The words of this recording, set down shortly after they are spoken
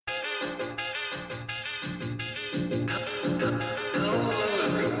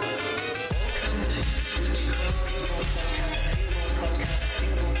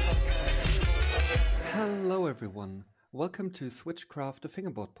Hello, everyone. Welcome to Switchcraft, the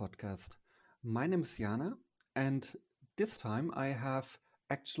fingerboard podcast. My name is Jana, and this time I have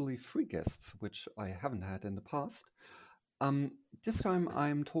actually three guests, which I haven't had in the past. This time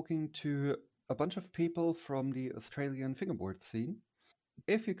I'm talking to a bunch of people from the Australian fingerboard scene.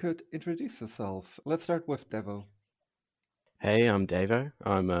 If you could introduce yourself, let's start with Devo. Hey, I'm Davo.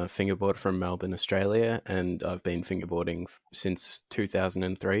 I'm a fingerboarder from Melbourne, Australia, and I've been fingerboarding since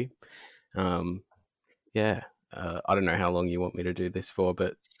 2003. I don't know how long you want me to do this for,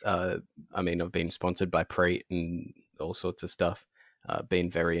 but I've been sponsored by Preet and all sorts of stuff. Been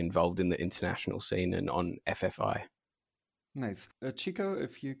very involved in the international scene and on FFI. Nice. Chico,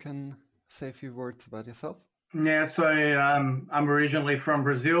 if you can say a few words about yourself. Yeah, so I'm originally from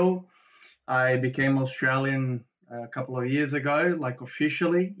Brazil. I became Australian a couple of years ago, like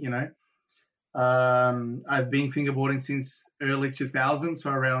officially, I've been fingerboarding since early 2000, so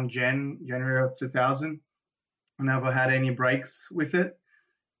around January of 2000. I never had any breaks with it,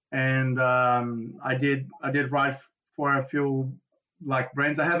 and I did write for a few like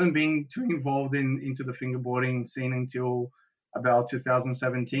brands. I haven't been too involved into the fingerboarding scene until about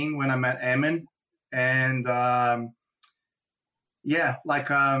 2017 when I met Eamon, and I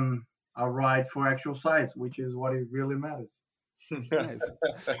ride for actual size, which is what it really matters. Nice.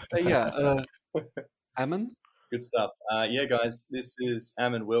 Ammon? Good stuff. Guys, this is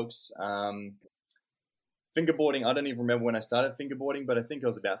Ammon Wilkes. Fingerboarding, I don't even remember when I started fingerboarding, but I think I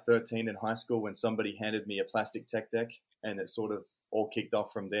was about 13 in high school when somebody handed me a plastic tech deck, and it sort of all kicked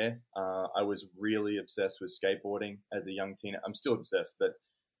off from there. I was really obsessed with skateboarding as a young teen. I'm still obsessed, but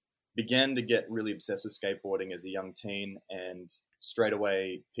began to get really obsessed with skateboarding as a young teen, and straight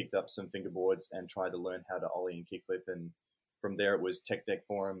away picked up some fingerboards and tried to learn how to ollie and kickflip. And from there, it was Tech Deck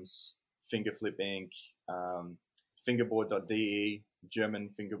forums, Fingerflip Inc., fingerboard.de, German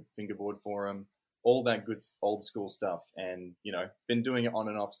fingerboard forum, all that good old school stuff. And, been doing it on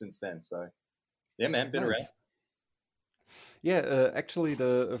and off since then. So, yeah, man, been around. Yeah, actually,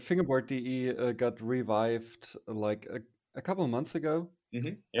 the fingerboard.de got revived like a couple of months ago.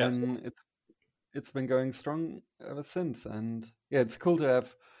 Mm-hmm. Yeah, and it's been going strong ever since. And yeah, it's cool to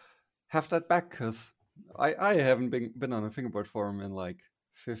have that back because I haven't been on a fingerboard forum in like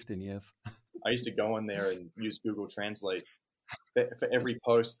 15 years. I used to go on there and use Google Translate for every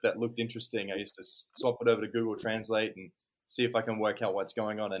post that looked interesting. I used to swap it over to Google Translate and see if I can work out what's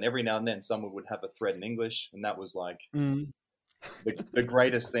going on. And every now and then someone would have a thread in English, and that was like the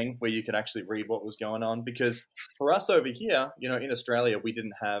greatest thing, where you could actually read what was going on. Because for us over here, in Australia, we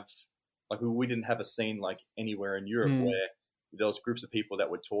didn't have a scene like anywhere in Europe where there was groups of people that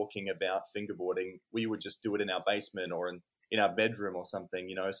were talking about fingerboarding. We would just do it in our basement or in our bedroom or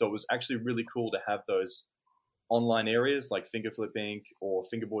something, So it was actually really cool to have those online areas like Fingerflip Inc. or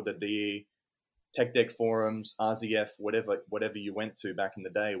fingerboard.de, Tech Deck forums, RZF, whatever you went to back in the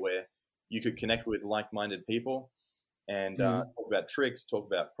day, where you could connect with like-minded people and talk about tricks, talk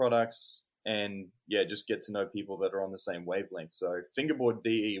about products, and just get to know people that are on the same wavelength. So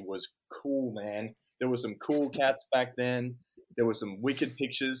fingerboard.de was cool, man. There were some cool cats back then. There were some wicked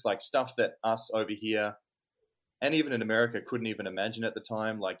pictures, like stuff that us over here and even in America couldn't even imagine at the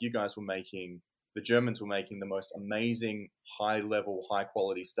time. Like the Germans were making the most amazing high-level,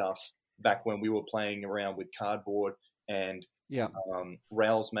 high-quality stuff back when we were playing around with cardboard and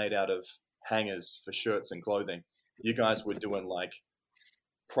rails made out of hangers for shirts and clothing. You guys were doing like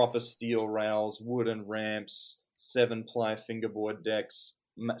proper steel rails, wooden ramps, 7-ply fingerboard decks,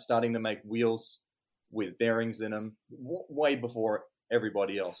 starting to make wheels with bearings in them way before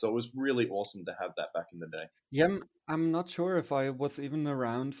everybody else. So it was really awesome to have that back in the day. Yeah, I'm not sure if I was even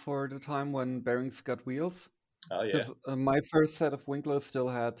around for the time when bearings got wheels. Oh, yeah. My first set of Winklers still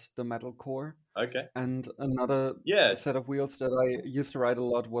had the metal core. Okay. And another set of wheels that I used to ride a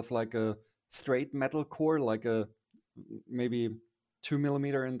lot was like a straight metal core, like a maybe 2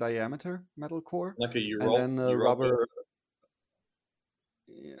 millimeter in diameter metal core. Like a U-roll? And then rubber.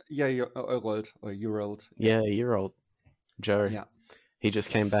 Yeah, U-rolled. Yeah, U-rolled. Joe. Yeah. He just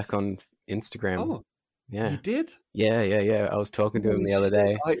came back on Instagram. Oh, yeah. He did? Yeah. I was talking to him the other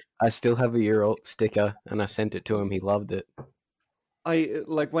day. I still have a U-rolled sticker, and I sent it to him. He loved it.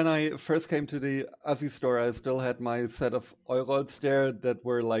 When I first came to the Aussie store, I still had my set of oil rods there that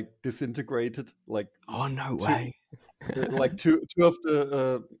were like disintegrated. Like, oh no way! Like two of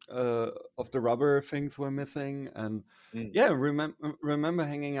the rubber things were missing, and remember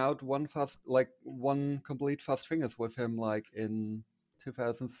hanging out one complete fast fingers with him like in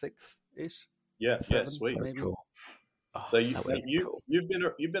 2006 ish. Yeah, sweet. Maybe. Cool. Oh, so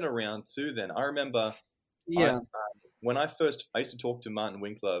you've been around too. Then I remember. Yeah. When I used to talk to Martin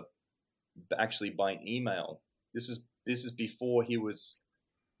Winkler actually by email. This is before he was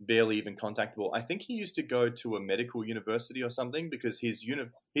barely even contactable. I think he used to go to a medical university or something, because his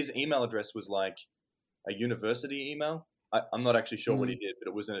email address was like a university email. I'm not actually sure what he did, but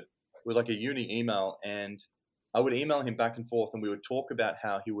it was like a uni email, and I would email him back and forth, and we would talk about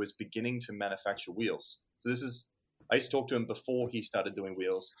how he was beginning to manufacture wheels. So I used to talk to him before he started doing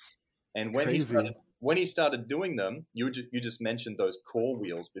wheels, and when he started doing them, you just mentioned those core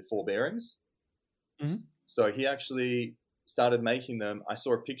wheels before bearings. Mm-hmm. So he actually started making them. I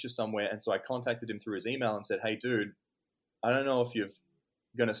saw a picture somewhere, and so I contacted him through his email and said, "Hey, dude, I don't know if you're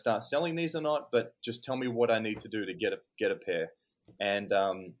going to start selling these or not, but just tell me what I need to do to get a pair." And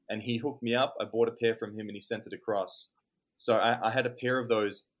he hooked me up. I bought a pair from him, and he sent it across. So I had a pair of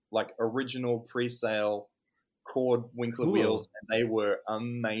those, like, original pre-sale cord Winkler wheels, and they were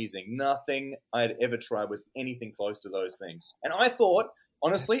amazing. Nothing I had ever tried was anything close to those things. And I thought,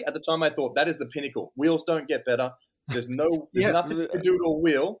 honestly, at the time, I thought that is the pinnacle. Wheels don't get better. There's nothing you can do to a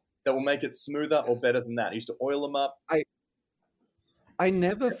wheel that will make it smoother or better than that. I used to oil them up. I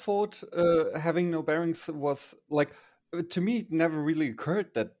never thought having no bearings was like, to me, it never really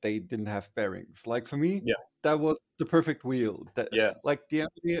occurred that they didn't have bearings. Like, for me, that was the perfect wheel. Yes. Like, the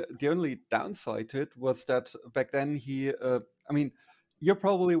only downside to it was that back then I mean, you're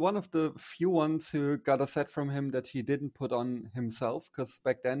probably one of the few ones who got a set from him that he didn't put on himself, because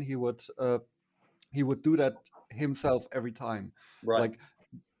back then he would do that himself every time. Right. Like,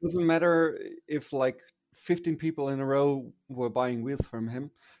 doesn't matter if like 15 people in a row were buying wheels from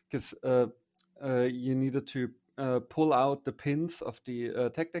him, because you needed to pull out the pins of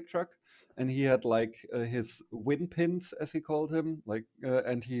the tech deck truck, and he had like his win pins, as he called him, like,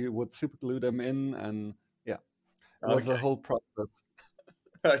 and he would super glue them in, and it was a whole process.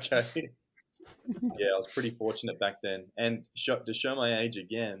 Okay. Yeah, I was pretty fortunate back then. And to show my age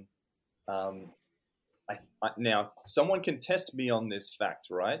again, now someone can test me on this fact,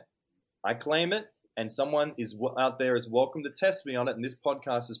 right? I claim it, and someone out there is welcome to test me on it, and this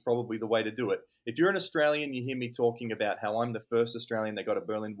podcast is probably the way to do it. If you're an Australian, you hear me talking about how I'm the first Australian that got a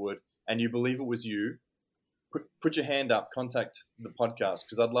Berlin wood, and you believe it was you, put your hand up, contact the podcast,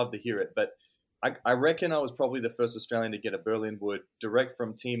 because I'd love to hear it. But I reckon I was probably the first Australian to get a Berlin wood direct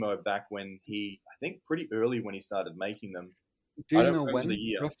from Timo back when I think pretty early when he started making them. Do you know when,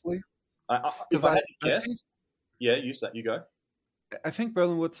 roughly? If I had to guess, you go. I think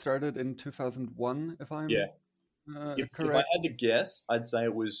Berlin wood started in 2001, if I'm correct. If I had to guess, I'd say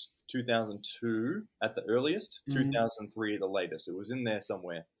it was 2002 at the earliest, 2003 at the latest. It was in there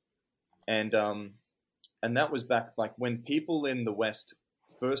somewhere. And that was back like when people in the West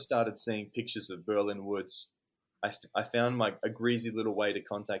first started seeing pictures of Berlin woods. I found a greasy little way to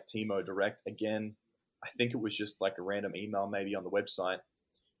contact Timo direct. Again, I think it was just like a random email maybe on the website.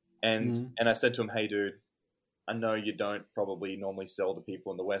 And I said to him, "Hey, dude, I know you don't probably normally sell to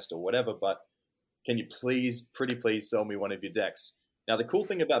people in the West or whatever, but can you pretty please sell me one of your decks?" Now, the cool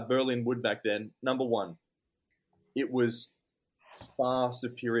thing about Berlin wood back then, number one, it was far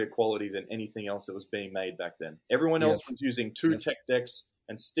superior quality than anything else that was being made back then. Everyone else was using two tech decks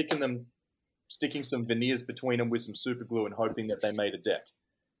and sticking some veneers between them with some super glue and hoping that they made a deck.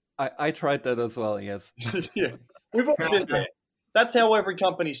 I tried that as well, yes. Yeah, we've all been there. That's how every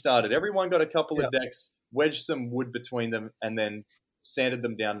company started. Everyone got a couple of decks, wedged some wood between them, and then sanded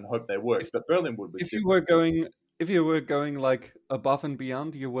them down and hoped they worked. But Berlin wood was different. If you were going like above and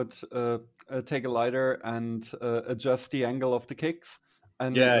beyond, you would take a lighter and adjust the angle of the kicks,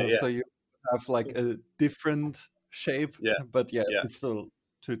 and so you have like a different shape. Yeah, but it's still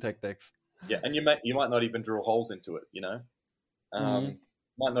two tech decks. Yeah, and you might not even drill holes into it. You know,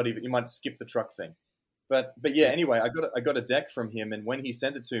 you might skip the truck thing. But yeah, anyway, I got a deck from him, and when he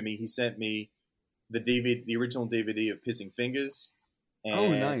sent it to me, he sent me the original DVD of Pissing Fingers.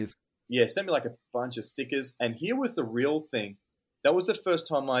 And, nice. Yeah, sent me like a bunch of stickers. And here was the real thing. That was the first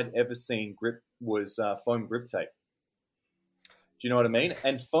time I'd ever seen foam grip tape. Do you know what I mean?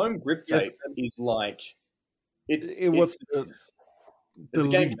 And foam grip tape is like it was the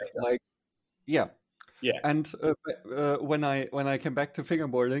lead, like yeah. And when I came back to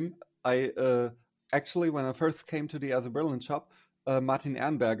fingerboarding, I actually, when I first came to the Other Berlin shop, Martin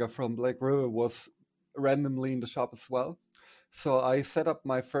Ehrenberger from Black River was randomly in the shop as well. So I set up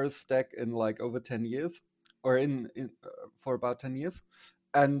my first deck in like over 10 years, or for about 10 years.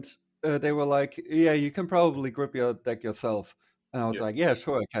 And they were like, "Yeah, you can probably grip your deck yourself." And I was like, "Yeah,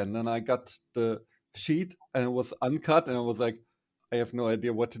 sure I can." And I got the sheet, and it was uncut, and I was like, I have no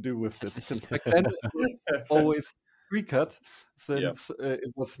idea what to do with this. Because back then it was always pre-cut, since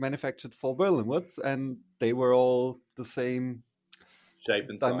it was manufactured for Berlin woods, and they were all the same shape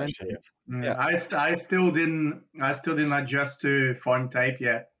and dimension. size. Yeah. I still didn't adjust to foam tape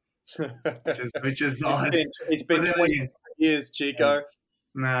yet, which is odd. It's been But 20 years, Chico.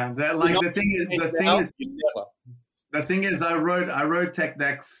 Nah, the thing is, I wrote tech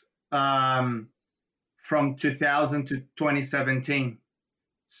decks from 2000 to 2017,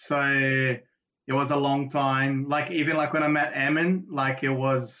 so it was a long time. Like even like when I met Emin, like I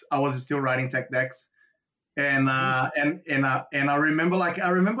was still writing tech decks. And I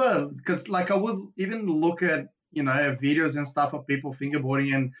remember because like I would even look at videos and stuff of people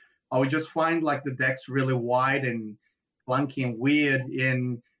fingerboarding, and I would just find like the decks really wide and clunky and weird.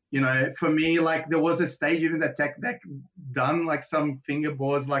 And for me, like there was a stage even that tech deck done like some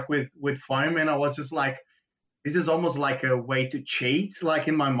fingerboards like with foam, and I was just like, this is almost like a way to cheat, like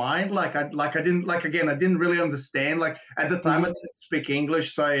in my mind. Like I didn't really understand. Like at the time I didn't speak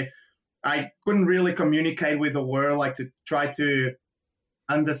English, so I couldn't really communicate with the world, like to try to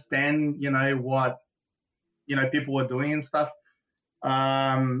understand, what, people were doing and stuff.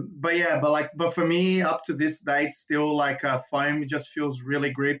 But for me, up to this date, still like foam just feels really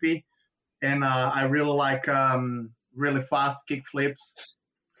grippy, and I really like really fast kick flips.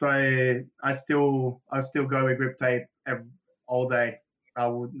 So I still go with grip tape all day.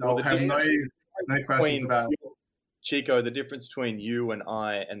 I'll have no questions about it. Chico, the difference between you and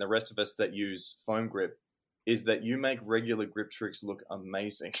I and the rest of us that use foam grip is that you make regular grip tricks look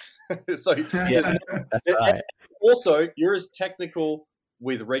amazing. So yeah, that's right. Also, you're as technical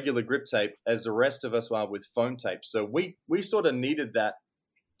with regular grip tape as the rest of us are with foam tape. So we sort of needed that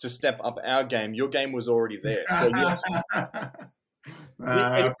to step up our game. Your game was already there. So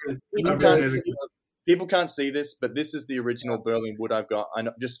people can't see this, but this is the original Berlin wood I've got. I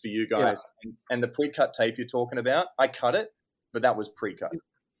know, just for you guys. Yeah. And the pre-cut tape you're talking about, I cut it, but that was pre-cut.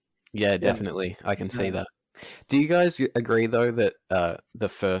 Yeah, definitely. I can see that. Do you guys agree though that the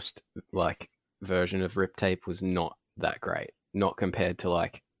first like version of rip tape was not that great, not compared to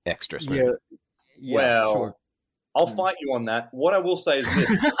like extra smooth? Yeah, well, sure. I'll fight you on that. What I will say is this.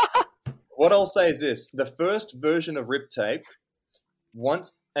 The first version of rip tape,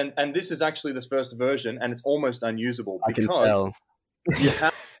 once, and this is actually the first version, and it's almost unusable because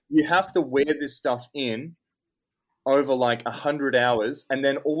you have to wear this stuff in over like 100 hours, and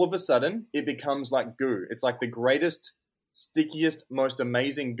then all of a sudden it becomes like goo. It's like the greatest, stickiest, most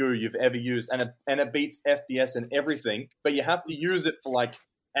amazing goo you've ever used, and it beats FPS and everything. But you have to use it for like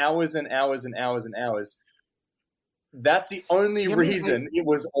hours and hours and hours and hours. That's the only reason it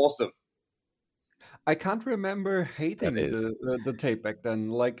was awesome. I can't remember hating the tape back then.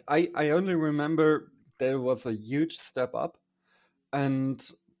 Like I only remember there was a huge step up, and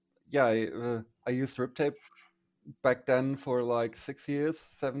I used rip tape back then for like 7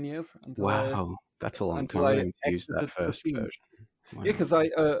 years. Wow, that's a long time to use that first version. Wow. Yeah, because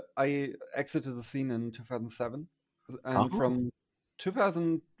I exited the scene in 2007, and from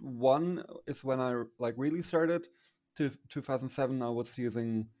 2001 is when I like really started. To 2007, I was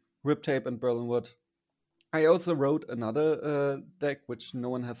using rip tape and Berlin wood. I also wrote another deck which no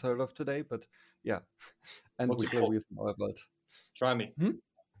one has heard of today, but yeah, and we will use more about. Try me.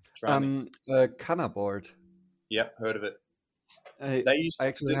 Canna board. Yep, heard of it. I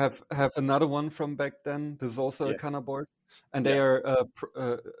actually have another one from back then. This is also a Canna board, and they are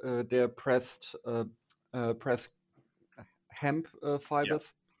pressed hemp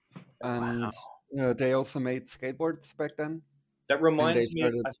fibers, and they also made skateboards back then. That reminds me.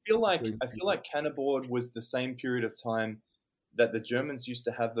 I feel like Canna board was the same period of time that the Germans used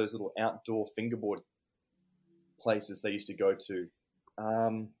to have those little outdoor fingerboard places they used to go to.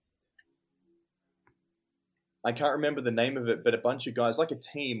 I can't remember the name of it, but a bunch of guys, like a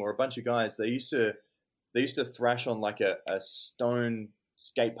team or a bunch of guys, they used to thrash on like a stone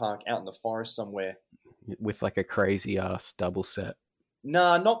skate park out in the forest somewhere with like a crazy ass double set.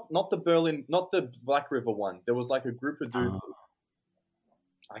 Nah, not the Berlin, not the Black River one. There was like a group of dudes.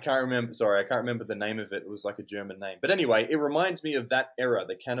 I can't remember the name of it. It was like a German name. But anyway, it reminds me of that era,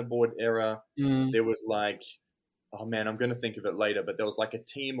 the Canna board era. There was like, oh man, I'm going to think of it later, but there was like a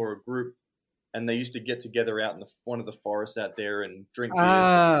team or a group, and they used to get together out in one of the forests out there and drink beers.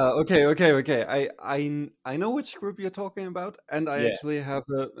 Okay. I know which group you're talking about, and I actually have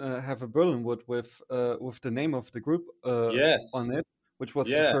a Berlin wood with the name of the group on it, which was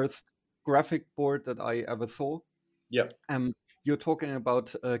the first graphic board that I ever saw. Yep. You're talking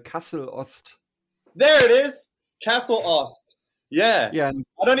about Kassel Ost. There it is, Kassel Ost. Yeah.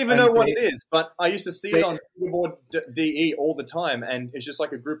 I don't even know what it is, but I used to see it on Fingerboard DE all the time, and it's just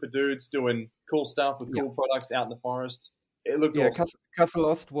like a group of dudes doing cool stuff with cool products out in the forest. It looked awesome. Kassel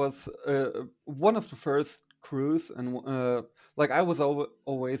Ost was one of the first cruise, and like I was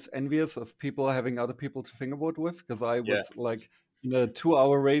always envious of people having other people to fingerboard with, because I was like in a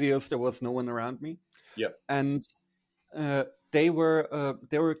 2-hour radius, there was no one around me. Yep. And they were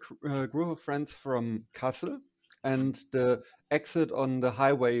a group of friends from Kassel, and the exit on the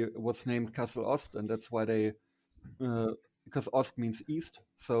highway was named Kassel Ost, and that's why they because Ost means east,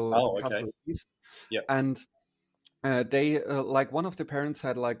 so Kassel East. Yep. And they like one of the parents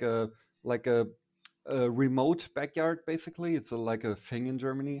had like a remote backyard, basically. It's like a thing in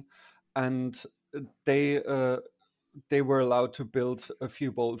Germany, and they were allowed to build a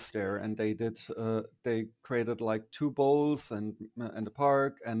few bowls there, and they created like 2 bowls and a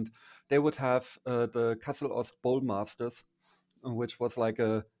park, and they would have the Kassel Ost Bowl Masters, which was like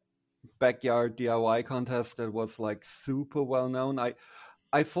a backyard DIY contest that was like super well known. I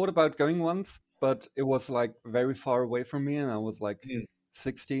thought about going once, but it was like very far away from me, and I was like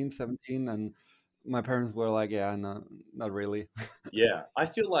 16, 17, and my parents were like, yeah, no, not really. Yeah, I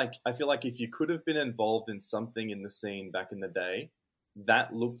feel like if you could have been involved in something in the scene back in the day,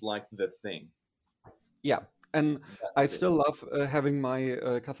 that looked like the thing. Yeah, and I still love having my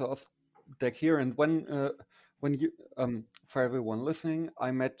Kassel Ost deck here. And when you for everyone listening,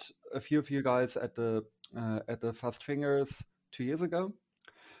 I met a few of you guys at the Fast Fingers 2 years ago,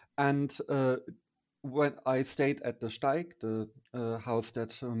 and when I stayed at the Steig, the house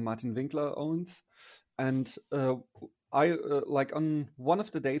that Martin Winkler owns, and I like on one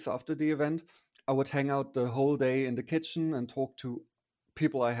of the days after the event, I would hang out the whole day in the kitchen and talk to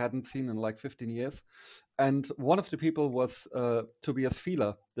people I hadn't seen in like 15 years. And one of the people was Tobias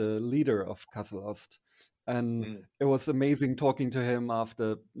Fieler, the leader of Kassel Ost. And it was amazing talking to him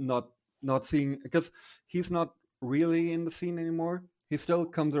after not seeing, because he's not really in the scene anymore. He still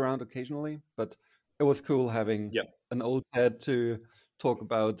comes around occasionally, but it was cool having an old head to talk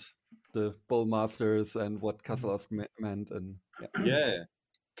about the Bowl Masters and what Kassel Ost meant. And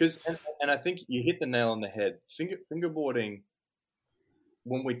because and I think you hit the nail on the head. Fingerboarding,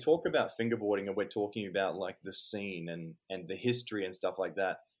 when we talk about fingerboarding and we're talking about like the scene and the history and stuff like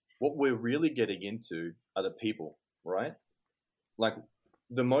that, what we're really getting into are the people, right? Like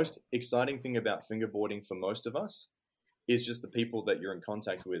the most exciting thing about fingerboarding for most of us is just the people that you're in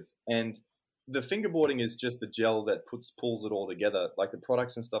contact with. And the fingerboarding is just the gel that pulls it all together. Like the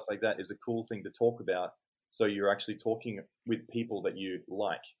products and stuff like that is a cool thing to talk about. So you're actually talking with people that you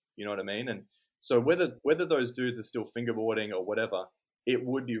like, you know what I mean? And so whether those dudes are still fingerboarding or whatever, it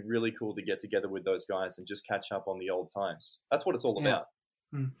would be really cool to get together with those guys and just catch up on the old times. That's what it's all about.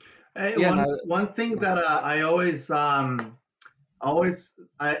 One thing that I always at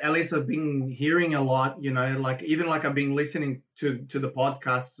least I've been hearing a lot, you know, like even like I've been listening to the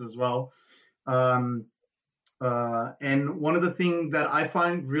podcasts as well. And one of the things that I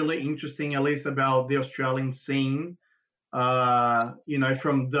find really interesting, at least about the Australian scene, you know,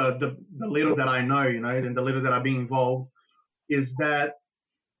 from the little that I know, you know, and the little that I've been involved, is that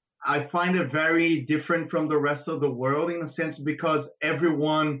I find it very different from the rest of the world in a sense, because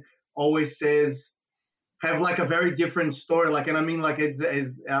everyone always says have like a very different story. Like, and I mean, like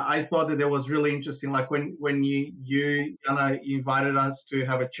I thought that was really interesting. Like when you invited us to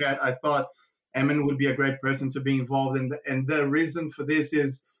have a chat, I thought Emin would be a great person to be involved in. And the reason for this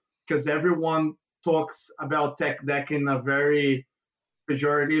is because everyone talks about tech deck in a very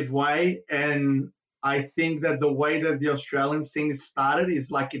pejorative way, and I think that the way that the Australian scene started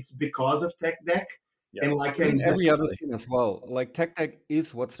is like it's because of tech deck. Yeah. And like every other scene as well. Like tech deck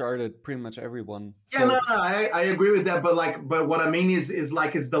is what started pretty much everyone. Yeah, so, I agree with that. But what I mean is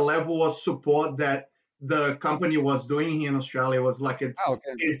like it's the level of support that the company was doing here in Australia was like it's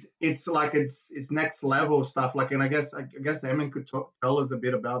like it's next level stuff. Like, and I guess Emin could tell us a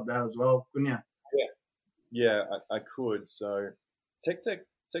bit about that as well, couldn't you? Yeah, I could. So tech deck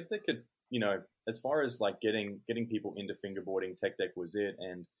could, you know, as far as like getting people into fingerboarding, tech deck was it,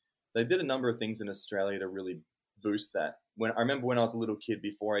 and they did a number of things in Australia to really boost that. I remember when I was a little kid,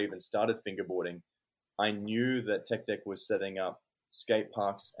 before I even started fingerboarding, I knew that tech deck was setting up skate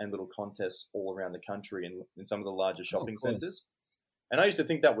parks and little contests all around the country in some of the larger shopping centers. And I used to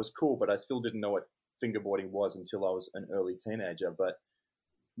think that was cool, but I still didn't know what fingerboarding was until I was an early teenager. But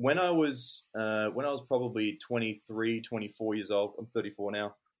when I was probably 23, 24 years old, I'm 34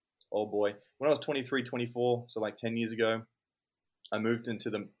 now, old boy. When I was 23, 24, so like 10 years ago, I moved into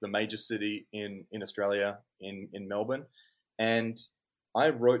the major city in Australia, in Melbourne, and I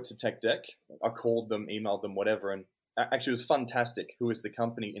wrote to Tech Deck. I called them, emailed them, whatever, and actually it was Funtastic, who is the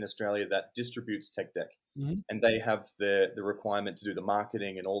company in Australia that distributes Tech Deck, and they have the requirement to do the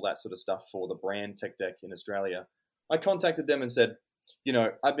marketing and all that sort of stuff for the brand Tech Deck in Australia. I contacted them and said, you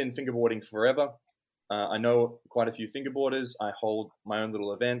know, I've been fingerboarding forever. I know quite a few fingerboarders. I hold my own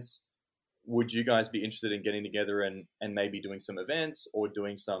little events. Would you guys be interested in getting together and maybe doing some events or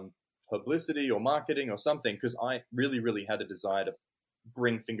doing some publicity or marketing or something? Because I really, really had a desire to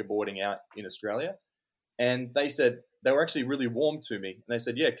bring fingerboarding out in Australia. And they said, they were actually really warm to me. And they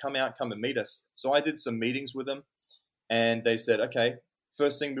said, yeah, come and meet us. So I did some meetings with them. And they said, okay,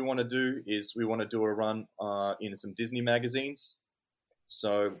 first thing we want to do is we want to do a run in some Disney magazines.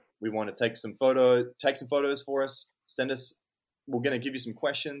 So we want to take some photos for us, send us. We're going to give you some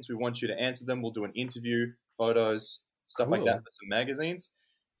questions. We want you to answer them. We'll do an interview, photos, stuff like that for some magazines.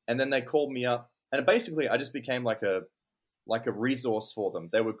 And then they called me up, and basically I just became like a resource for them.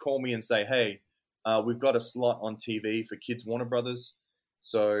 They would call me and say, hey, we've got a slot on TV for Kids Warner Brothers.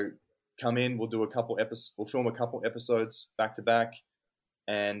 So come in, we'll film a couple episodes back to back.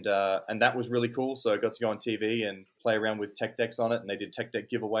 And that was really cool. So I got to go on TV and play around with tech decks on it, and they did tech deck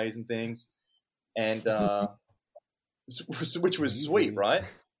giveaways and things, and which was sweet, right?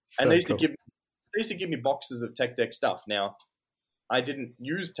 So and they used cool. to give me boxes of tech deck stuff. Now, I didn't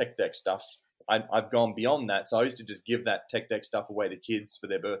use tech deck stuff. I've gone beyond that. So I used to just give that tech deck stuff away to kids for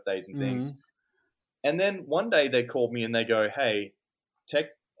their birthdays and things. And then one day they called me and they go, hey,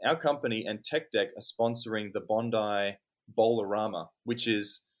 our company and Tech Deck are sponsoring the Bondi Bowlerama, which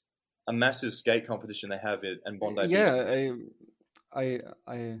is a massive skate competition they have in Bondi Beach. Yeah,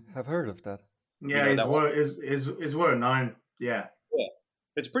 I have heard of that. Yeah, You know it's well known. Yeah. Yeah.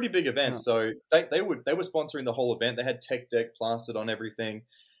 It's a pretty big event. Yeah. So they were sponsoring the whole event. They had Tech Deck plastered on everything.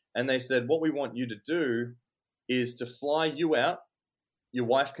 And they said, what we want you to do is to fly you out. Your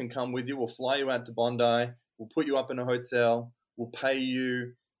wife can come with you. We'll fly you out to Bondi. We'll put you up in a hotel. We'll pay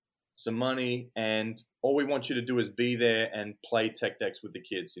you some money. And all we want you to do is be there and play tech decks with the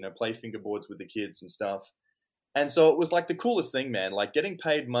kids, play fingerboards with the kids and stuff. And so it was like the coolest thing, man, like getting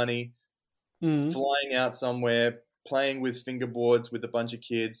paid money, flying out somewhere, playing with fingerboards with a bunch of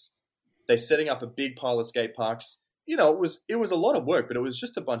kids. They're setting up a big pile of skate parks. It was a lot of work, but it was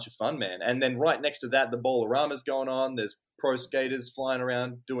just a bunch of fun, man. And then right next to that, the Bowlerama's going on. There's pro skaters flying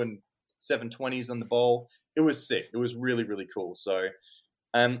around doing 720s on the bowl. It was sick. It was really, really cool. So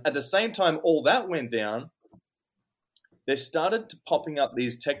at the same time all that went down, there started popping up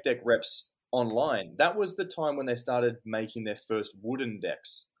these tech deck reps online. That was the time when they started making their first wooden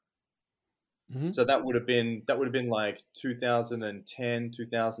decks. So that would have been like 2010,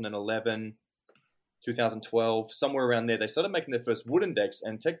 2011, 2012, somewhere around there. They started making their first wooden decks,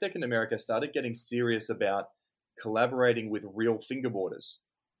 and Tech Deck in America started getting serious about collaborating with real fingerboarders.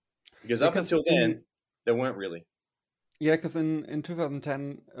 Because up until then, they weren't really. Yeah, because in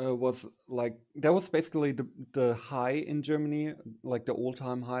 2010 was like, that was basically the high in Germany, like the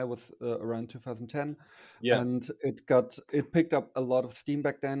all-time high was around 2010. Yeah. And it picked up a lot of steam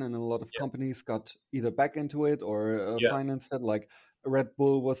back then, and a lot of companies got either back into it or financed it. Like Red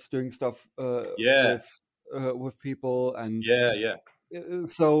Bull was doing stuff with people, and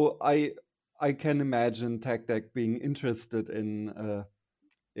so I can imagine Tech Deck being interested in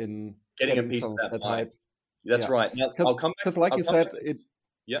getting a piece of that hype. That's right. Now, I'll come back because, like you said,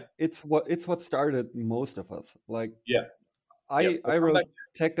 it's what started most of us. Like, I wrote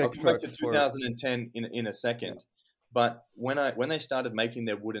Tech Deck trucks. I'll come back to 2010 in a second, but when they started making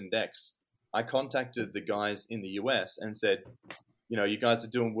their wooden decks, I contacted the guys in the US and said, you guys are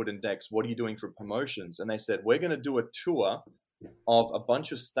doing wooden decks. What are you doing for promotions? And they said, we're going to do a tour of a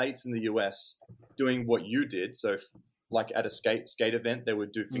bunch of states in the US doing what you did. So, like at a skate event, they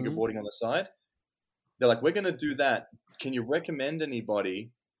would do fingerboarding on the side. They're like, we're going to do that. Can you recommend anybody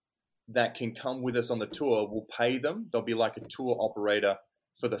that can come with us on the tour? We'll pay them. They'll be like a tour operator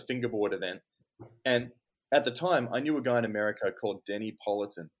for the fingerboard event. And at the time, I knew a guy in America called Denny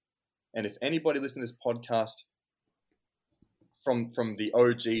Politan. And if anybody listening to this podcast from the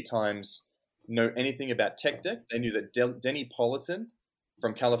OG times know anything about Tech Deck, they knew that Denny Politan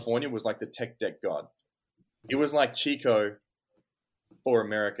from California was like the Tech Deck god. He was like Chico for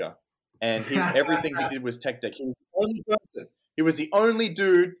America. And everything he did was tech deck. He was the only person. He was the only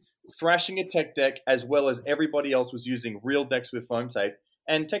dude thrashing a tech deck, as well as everybody else was using real decks with foam tape.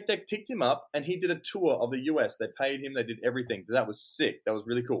 And Tech Deck picked him up, and he did a tour of the US. They paid him. They did everything. That was sick. That was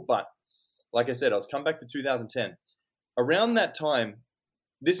really cool. But like I said, I was come back to 2010. Around that time,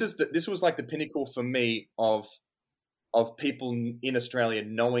 this was like the pinnacle for me of people in Australia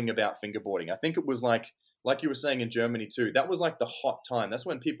knowing about fingerboarding. I think it was like you were saying in Germany too, that was like the hot time. That's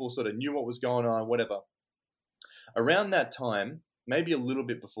when people sort of knew what was going on, whatever. Around that time, maybe a little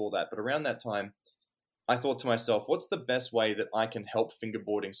bit before that, but around that time, I thought to myself, what's the best way that I can help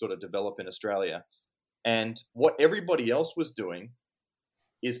fingerboarding sort of develop in Australia? And what everybody else was doing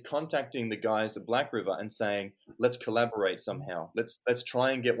is contacting the guys at Black River and saying, let's collaborate somehow. Let's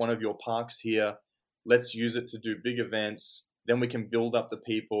try and get one of your parks here. Let's use it to do big events. Then we can build up the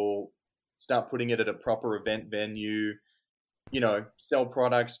people, start putting it at a proper event venue, sell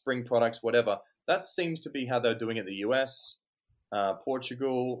products, bring products, whatever. That seems to be how they're doing it in the US,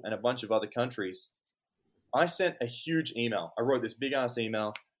 Portugal, and a bunch of other countries. I sent a huge email. I wrote this big ass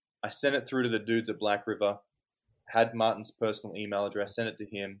email. I sent it through to the dudes at Black River, had Martin's personal email address, sent it to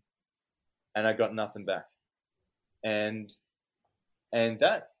him, and I got nothing back. And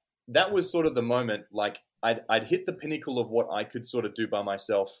that was sort of the moment, like I'd hit the pinnacle of what I could sort of do by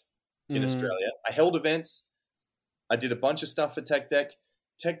myself in Australia. I held events. I did a bunch of stuff for Tech Deck.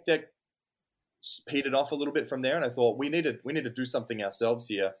 Tech Deck petered off a little bit from there, and I thought we need to do something ourselves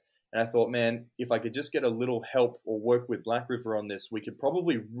here. And I thought, man, if I could just get a little help or work with Black River on this, we could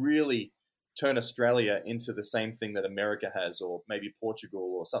probably really turn Australia into the same thing that America has, or maybe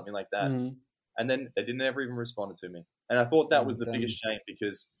Portugal or something like that. And then they didn't ever even respond to me. And I thought that was the biggest shame,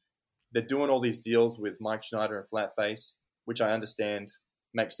 because they're doing all these deals with Mike Schneider and Flatface, which I understand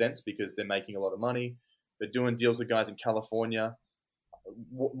makes sense because they're making a lot of money. They're doing deals with guys in California.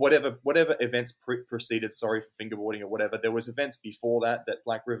 Whatever events preceded, sorry for fingerboarding or whatever, there was events before that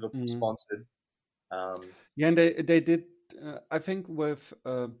Black River sponsored. And they did. I think with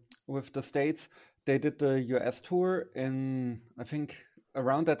the States, they did the US tour in, I think,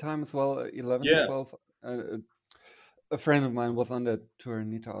 around that time as well, 11, 12. A friend of mine was on that tour. I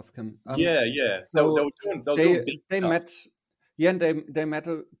need to ask him. So they met. Yeah, and they met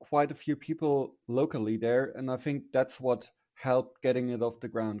quite a few people locally there, and I think that's what helped getting it off the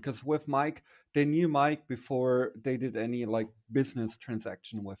ground. Because with Mike, they knew Mike before they did any like business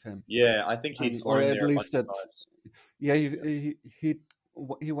transaction with him. Yeah, I think he'd flown there a bunch of times. Yeah, he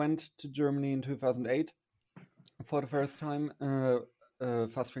went to Germany in 2008 for the first time.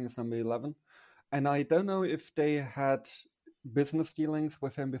 Fast Fingers number 11, and I don't know if they had business dealings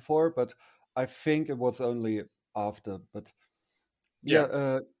with him before, but I think it was only after. But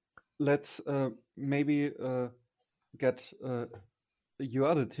let's maybe get you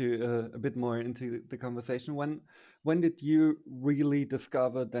other two a bit more into the conversation. When did you really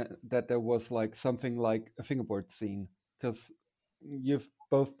discover that there was like something like a fingerboard scene? Because you've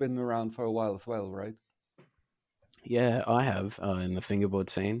both been around for a while as well, right? Yeah, I have in the fingerboard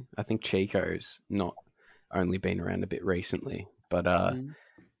scene. I think Chico's not only been around a bit recently, but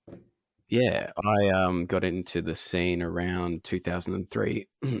yeah, I got into the scene around 2003.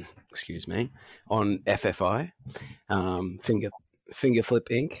 Excuse me, on FFI, Finger Flip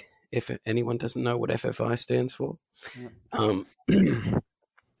Inc. If anyone doesn't know what FFI stands for, and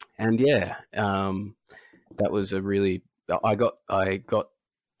yeah, that was a really I got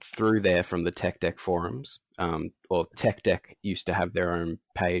through there from the Tech Deck forums. Or Tech Deck used to have their own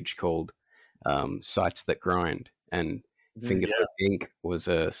page called Sites That Grind, and Fingerflip Inc. was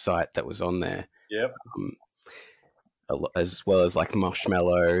a site that was on there. Yep. As well as like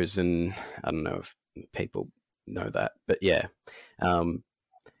Marshmallows, and I don't know if people know that, but yeah,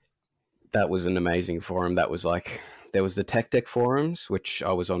 that was an amazing forum. That was like, there was the Tech Deck forums, which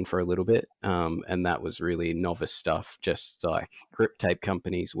I was on for a little bit, and that was really novice stuff. Just like grip tape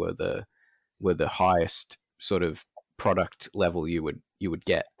companies were the highest sort of product level you would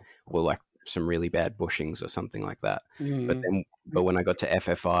get, or like some really bad bushings or something like that. But when I got to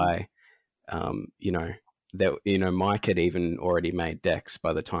FFI, Mike had even already made decks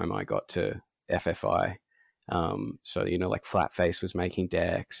by the time I got to FFI. So like Flatface was making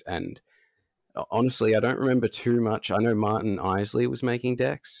decks, and honestly, I don't remember too much. I know Martin Isley was making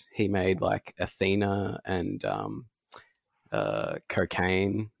decks. He made like Athena and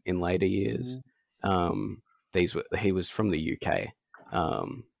Cocaine in later years. He was from the UK,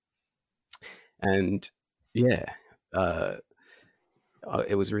 and yeah,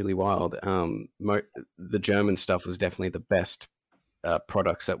 it was really wild. The German stuff was definitely the best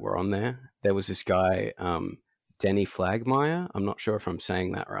products that were on there. There was this guy, Denny Flagmeyer. I'm not sure if I'm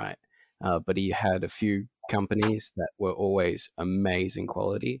saying that right, but he had a few companies that were always amazing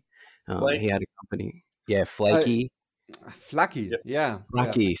quality. He had a company, Flaky. Flaky, yeah.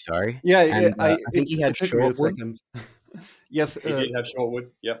 Flaky, sorry. Yeah, and, I think he had Shortwood. Yes, he did have Shortwood.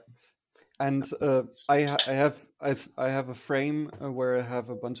 Yep. And I have a frame where I have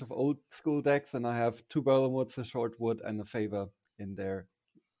a bunch of old school decks, and I have 2 Berlinwoods, a Shortwood, and a Favor in there.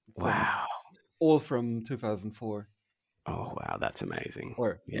 Wow! All from 2004. Oh wow, that's amazing.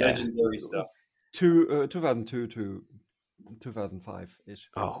 Legendary stuff. 2002 to 2005 ish.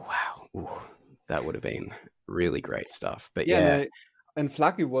 Oh wow, ooh, that would have been really great stuff. But and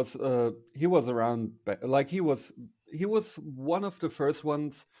Flaky was he was around, like he was he was one of the first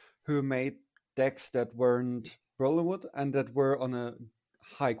ones who made decks that weren't Berlinwood and that were on a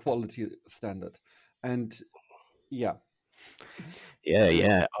high quality standard. And yeah.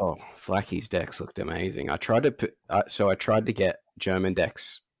 Yeah. Oh, Flacky's decks looked amazing. I tried to get German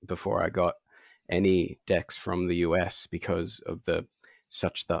decks before I got any decks from the US because of the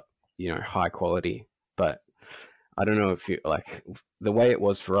high quality. But I don't know if you like the way it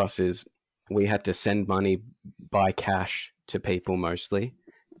was for us is we had to send money by cash to people mostly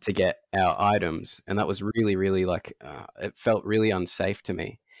to get our items, and that was really, really it felt really unsafe to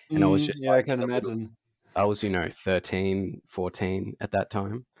me. And I was just I can imagine. I was 13, 14 at that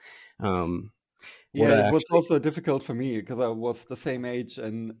time. It was also difficult for me because I was the same age,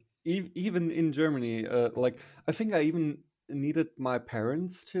 and even in Germany, I think I even needed my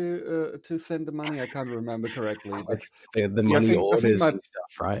parents to send the money. I can't remember correctly, but the money orders and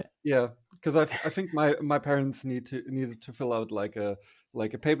stuff, right? Yeah, because I think my parents needed to fill out like a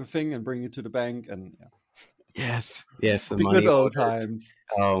paper thing and bring it to the bank, and Yes, the the money good old orders. times.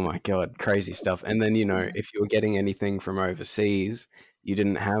 Oh my god, crazy stuff. And then if you were getting anything from overseas, they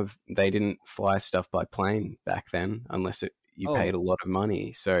didn't fly stuff by plane back then unless you paid a lot of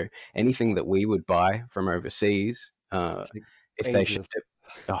money. So anything that we would buy from overseas, if they shipped it,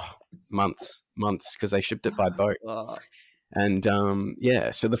 months, because they shipped it by boat. And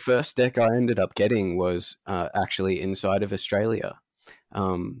so the first deck I ended up getting was actually inside of Australia,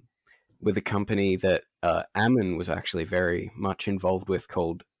 with a company that Ammon was actually very much involved with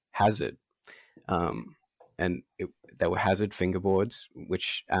called Hazard. And they were Hazard fingerboards,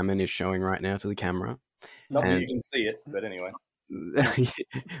 which Ammon is showing right now to the camera. Not that you can see it, but anyway.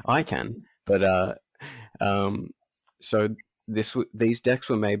 I can. But so these decks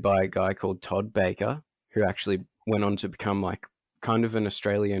were made by a guy called Todd Baker, who actually went on to become like kind of an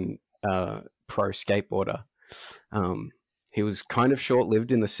Australian pro skateboarder. He was kind of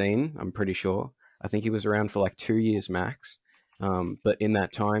short-lived in the scene, I'm pretty sure. I think he was around for like 2 years max. But in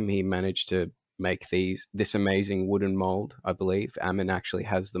that time, he managed to make this amazing wooden mold, I believe. Ammon actually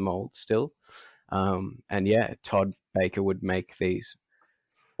has the mold still. Todd Baker would make these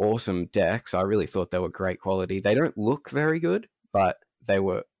awesome decks. I really thought they were great quality. They don't look very good, but they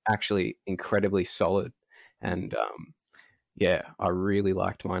were actually incredibly solid. And I really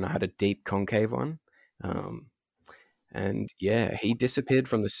liked mine. I had a deep concave one. He disappeared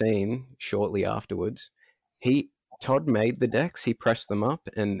from the scene shortly afterwards. Todd made the decks, he pressed them up,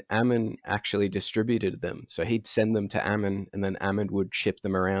 and Ammon actually distributed them. So he'd send them to Ammon, and then Ammon would ship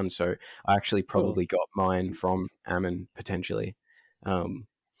them around. So I actually probably got mine from Ammon potentially. I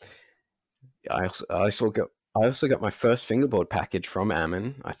also got my first fingerboard package from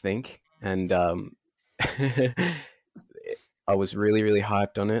Ammon, I think, and I was really, really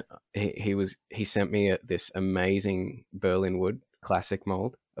hyped on it. He sent me this amazing Berlinwood classic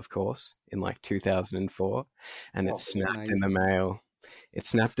mold, of course, in like 2004, and it snapped in the mail. It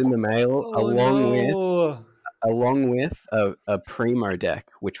snapped in the mail along with a Primo deck,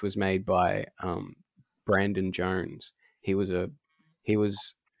 which was made by Brandon Jones. He was the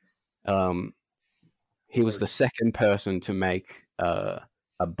second person to make a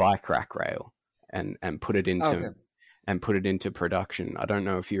bike rack rail and put it into production. I don't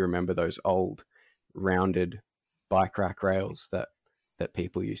know if you remember those old rounded bike rack rails that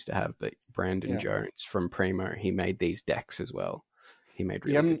people used to have, but Brandon Jones from Primo, he made these decks as well. He made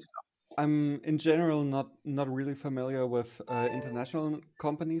really good stuff. I'm in general not really familiar with international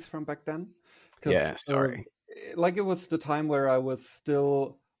companies from back then. Sorry. It was the time where I was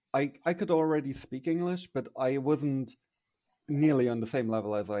still, I could already speak English, but I wasn't nearly on the same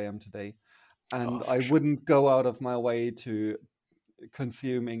level as I am today. And I wouldn't go out of my way to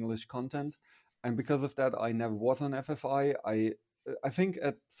consume English content. And because of that, I never was on FFI. I think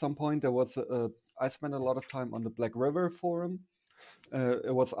at some point I spent a lot of time on the Black River forum.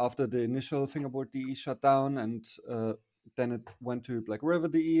 It was after the initial Fingerboard DE shut down, and then it went to Black River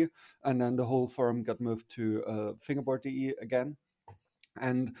DE, and then the whole forum got moved to Fingerboard DE again.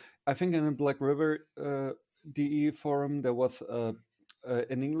 And I think in the Black River DE forum there was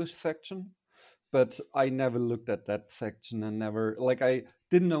an English section, but I never looked at that section and I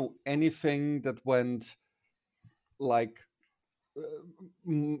didn't know anything that went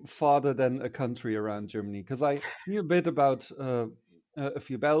farther than a country around Germany, because I knew a bit about a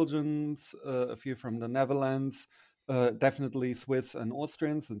few Belgians, a few from the Netherlands, definitely Swiss and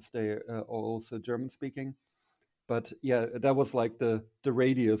Austrian, since they are also German speaking. But that was like the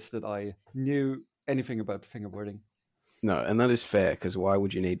radius that I knew anything about fingerboarding. No, and that is fair, because why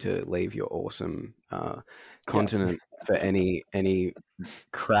would you need to leave your awesome continent for any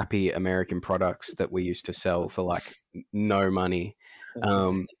crappy American products that we used to sell for like no money?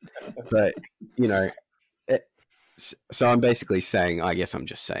 But you know, so I'm basically saying, I guess I'm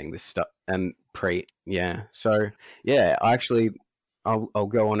just saying this stuff and So yeah, I'll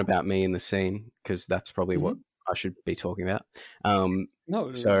go on about me in the scene, because that's probably what I should be talking about.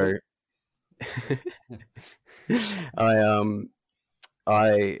 No, so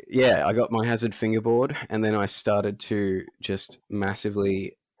I got my Hazard fingerboard, and then I started to just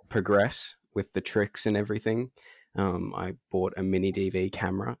massively progress with the tricks and everything. I bought a mini DV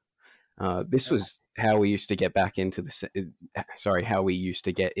camera. This was how we used to get back into how we used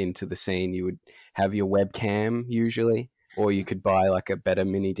to get into the scene. You would have your webcam usually, or you could buy like a better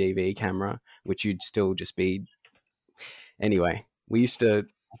mini DV camera, which you'd still just be. Anyway, we used to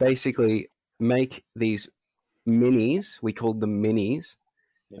basically make these minis. We called them minis.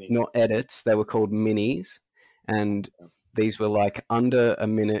 Not edits. They were called minis, and these were like under a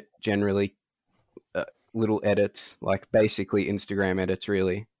minute generally. Little edits, like basically Instagram edits,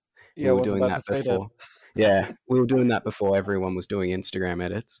 really. Yeah, we were doing that before. Yeah, we were doing that before everyone was doing Instagram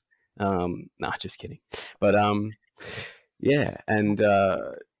edits. Nah, just kidding. But yeah, and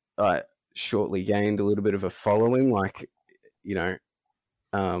I shortly gained a little bit of a following. Like,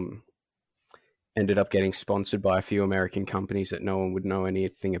 ended up getting sponsored by a few American companies that no one would know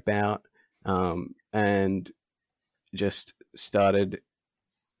anything about, and just started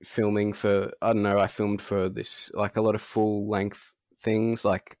filming for, I don't know, I filmed for this, like a lot of full length things,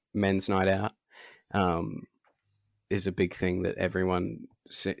 like Men's Night Out is a big thing that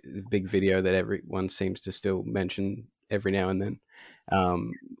big video that everyone seems to still mention every now and then,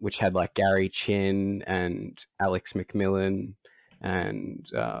 which had like Gary Chin and Alex McMillan and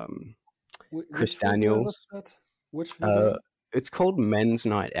Chris Daniels. Which video? It's called Men's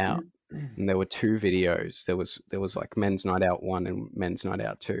Night Out. And there were two videos. There was like Men's Night Out 1 and Men's Night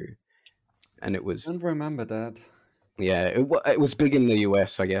Out 2, and it was. I don't remember that. Yeah, it was big in the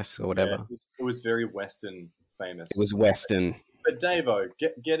US, I guess, or whatever. Yeah, it was very Western famous. It was Western. But Davo,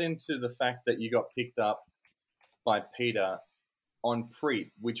 get into the fact that you got picked up by Peter on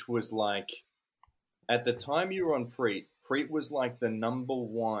Preet, which was like, at the time you were on Preet was like the number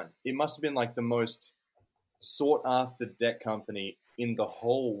one. It must have been like the most sought after deck company in the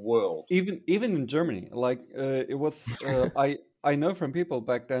whole world, even in Germany. Like it was I know from people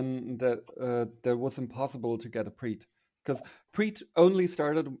back then that that was impossible to get a Preet, because Preet only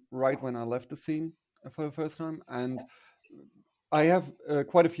started right when I left the scene for the first time, and I have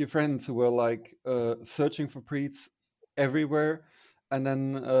quite a few friends who were like searching for Preets everywhere, and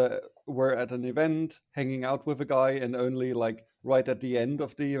then were at an event hanging out with a guy, and only like right at the end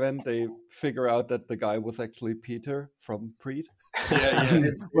of the event they figure out that the guy was actually Peter from Preet.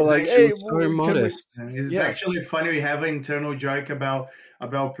 Yeah. We're like, hey, so modest. It's actually funny. We have an internal joke about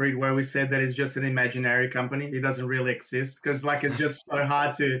Preet where we said that it's just an imaginary company. It doesn't really exist, because like it's just so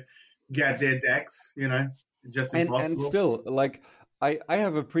hard to get their decks. It's just impossible. And still, like I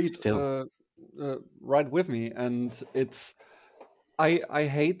have a Preet right with me, and it's I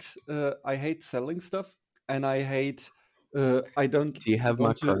hate selling stuff, and I hate I don't. Do you have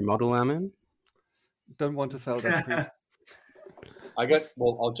my pro model, Amin? Don't want to sell that Preet.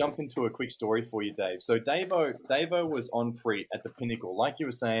 I'll jump into a quick story for you, Dave. So Davo was on Preet at the pinnacle. Like you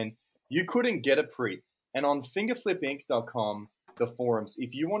were saying, you couldn't get a Preet. And on fingerflipinc.com, the forums,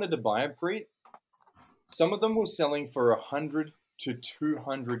 if you wanted to buy a Preet, some of them were selling for $100 to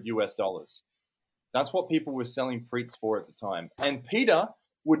 $200 US. That's what people were selling Preets for at the time. And Peter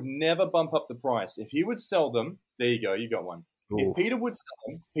would never bump up the price. If he would sell them, there you go, you got one. Ooh. If Peter would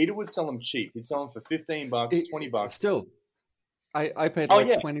sell them cheap. He'd sell them for $15, $20. Still, I paid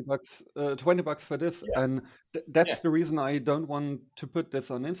 $20 for this, and that's the reason I don't want to put this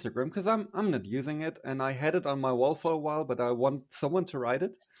on Instagram, because I'm not using it, and I had it on my wall for a while, but I want someone to ride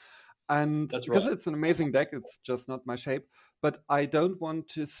it, and because it's an amazing deck, it's just not my shape. But I don't want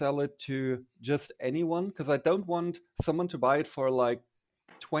to sell it to just anyone, because I don't want someone to buy it for like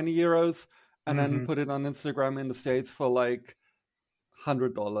 20 euros and then put it on Instagram in the States for like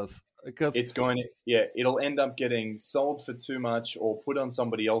 $100. Because it's it'll end up getting sold for too much or put on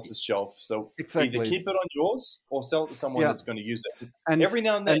somebody else's shelf. So either keep it on yours or sell it to someone that's going to use it. And every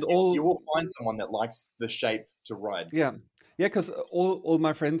now and then you will find someone that likes the shape to ride. Yeah, because all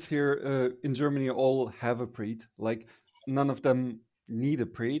my friends here in Germany all have a Preet. Like none of them need a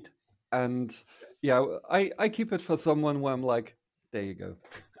Preet, and I keep it for someone where I'm like, there you go.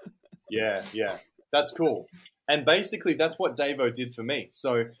 Yeah, that's cool. And basically, that's what Davo did for me.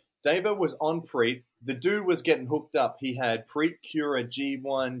 So Davo was on Preet. The dude was getting hooked up. He had Preet Cura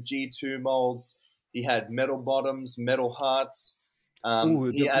G1, G2 molds. He had metal bottoms, metal hearts.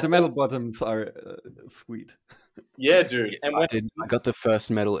 The metal bottoms are sweet. Yeah, dude. And I got the first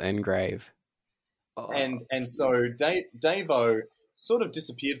metal engrave. And so Davo sort of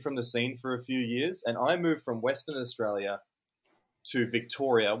disappeared from the scene for a few years, and I moved from Western Australia to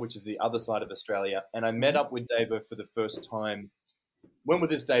Victoria, which is the other side of Australia, and I met up with Davo for the first time. When was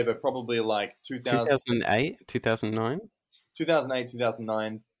this, Davo? Probably like 2008, 2009? 2008,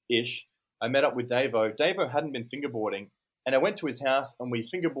 2009-ish. I met up with Davo. Davo hadn't been fingerboarding, and I went to his house, and we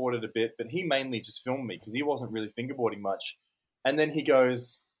fingerboarded a bit, but he mainly just filmed me because he wasn't really fingerboarding much. And then he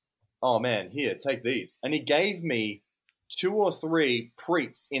goes, "Oh, man, here, take these." And he gave me 2 or 3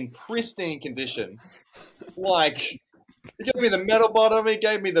 Preets in pristine condition. Like, he gave me the metal bottom, he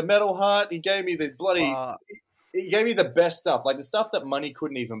gave me the metal heart, he gave me the bloody... He gave me the best stuff, like the stuff that money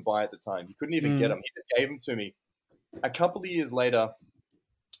couldn't even buy at the time. You couldn't even get them. He just gave them to me. A couple of years later,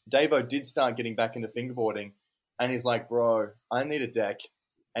 Davo did start getting back into fingerboarding, and he's like, "Bro, I need a deck."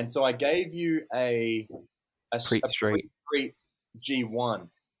 And so I gave you a Preet G1.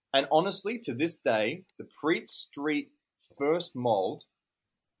 And honestly, to this day, the Preet Street first mold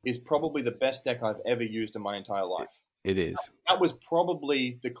is probably the best deck I've ever used in my entire life. It is. That was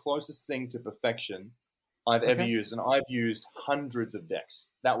probably the closest thing to perfection I've ever used, and I've used hundreds of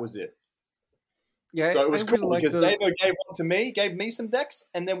decks. That was it. Yeah, so it was cool because Davo gave me some decks,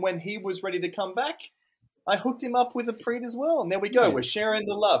 and then when he was ready to come back, I hooked him up with a Preet as well, and there we go. Nice. We're sharing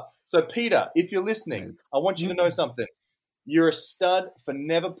the love. So Peter, if you're listening, I want you to know something. You're a stud for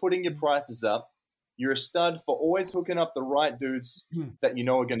never putting your prices up. You're a stud for always hooking up the right dudes that you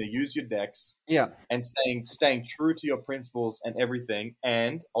know are going to use your decks. Yeah, and staying true to your principles and everything.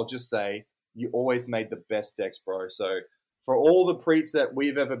 And I'll just say, you always made the best decks, bro. So for all the Preets that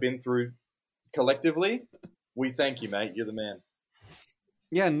we've ever been through collectively, we thank you, mate. You're the man.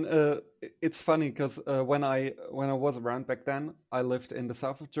 Yeah, and it's funny because when I was around back then, I lived in the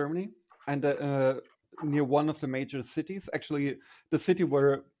south of Germany, and near one of the major cities, actually the city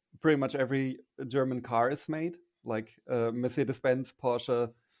where pretty much every German car is made, like Mercedes-Benz,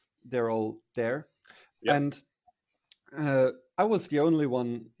 Porsche, they're all there. Yep. And I was the only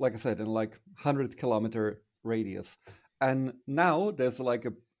one, like I said, in like 100-kilometer radius. And now there's like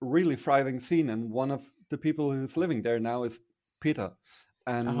a really thriving scene, and one of the people who's living there now is Peter.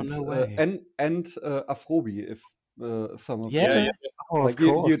 And no way. and Afrobi, if some of you, like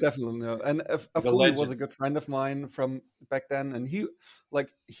you definitely know. And Afrobi was a good friend of mine from back then, and he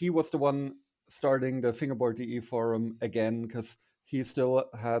was the one starting the Fingerboard.de forum again because he still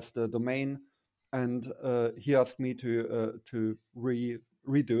has the domain, and he asked me to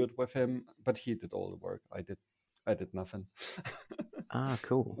redo it with him, but he did all the work. I did nothing.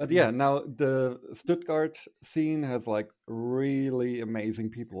 Cool. But yeah, now the Stuttgart scene has like really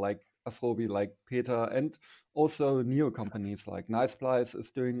amazing people like Afrobi, like Peter, and also new companies like Nice Plies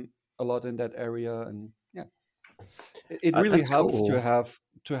is doing a lot in that area. And yeah, it really helps cool.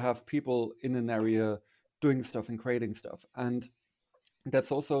 to have people in an area doing stuff and creating stuff. And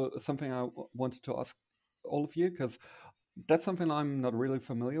that's also something I wanted to ask all of you, because that's something I'm not really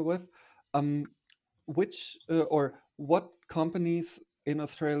familiar with. Which or what companies in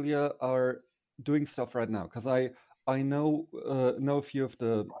Australia are doing stuff right now? Because I know a few of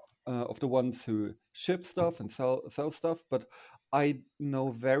the ones who ship stuff and sell stuff, but I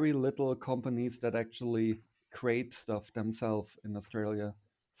know very little companies that actually create stuff themselves in Australia.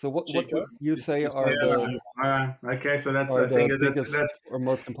 So what would you say are the okay? So that's I think biggest or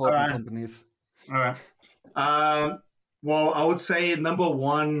most important companies. All right. Well, I would say number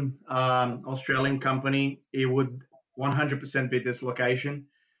one Australian company, it would 100% be Dislocation.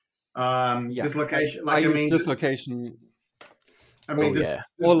 Dislocation, like I use Dislocation. I mean,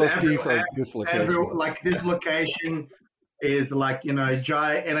 all of these are Dislocation. Like Dislocation is like,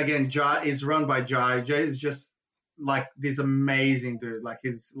 Jai, and again, Jai is run by Jai. Jai is just like this amazing dude. Like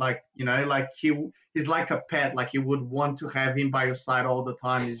he's like, like he's like a pet. Like you would want to have him by your side all the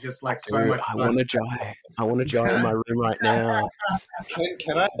time. He's just like so much fun. I want a Jai in my room right now.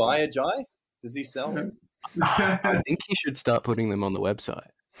 Can I buy a Jai? Does he sell them? I think he should start putting them on the website.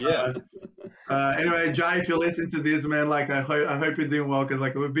 Yeah. Anyway, Jai, if you listen to this, man, like I hope you're doing well, because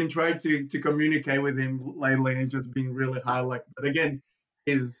like we've been trying to communicate with him lately, and it's just been really hard. Like, but again,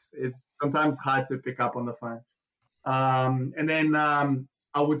 it's sometimes hard to pick up on the phone. And then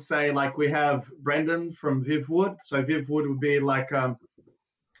I would say like we have Brendan from Vivwood. So Vivwood would be like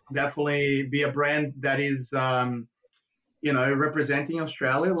definitely be a brand that is representing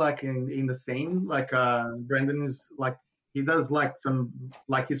Australia like in the scene. Like Brendan is like he does like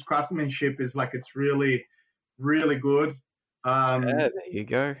his craftsmanship is like it's really really good. There you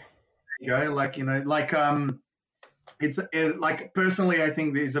go. Like like personally, I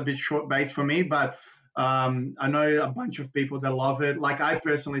think it's a bit short base for me, but I know a bunch of people that love it. Like I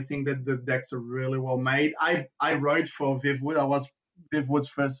personally think that the decks are really well made. I rode for Viv Wood. I was Viv Wood's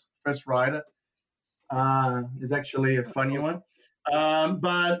first rider. Is actually a funny one.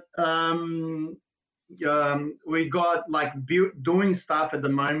 But we got like doing stuff at the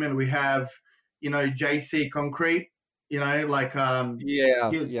moment. We have, JC Concrete. Like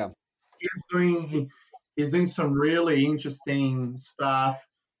he's he's doing he's doing some really interesting stuff,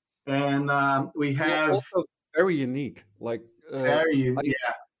 and we have also very unique. Like very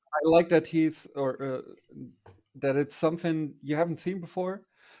I like that he's that it's something you haven't seen before,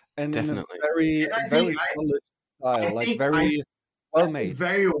 and Definitely. in a very very polished style, like very well made.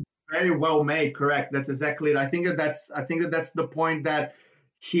 Very very well made. Correct. That's exactly it. I think that's the point that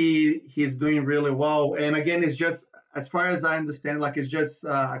he's doing really well. And again, it's just as far as I understand, like it's just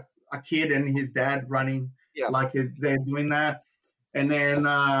a kid and his dad running like they're doing that. And then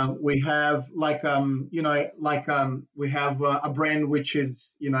we have like we have a brand which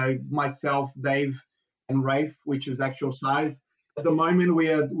is myself, Dave, and Rafe, which is actual size. At the moment, we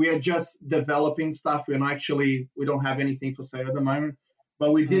are just developing stuff. We don't have anything for sale at the moment,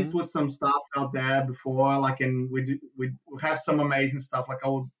 but we did put some stuff out there before. Like, and we have some amazing stuff. Like I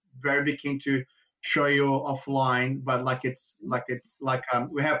would very be keen to show you offline, but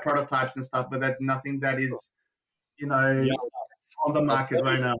we have prototypes and stuff, but that nothing that is on the market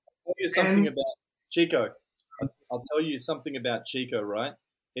right now. I'll tell you something about Chico. I'll tell you something about Chico, right?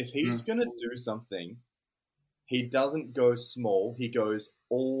 If he's going to do something, he doesn't go small. He goes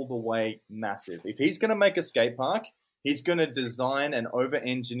all the way massive. If he's going to make a skate park, he's going to design and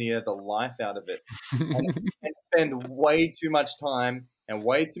over-engineer the life out of it and spend way too much time and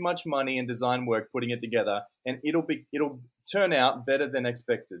way too much money and design work putting it together, and it'll turn out better than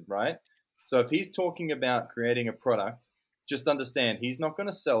expected, right? So if he's talking about creating a product, just understand he's not going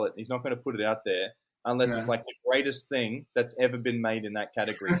to sell it. He's not going to put it out there unless it's like the greatest thing that's ever been made in that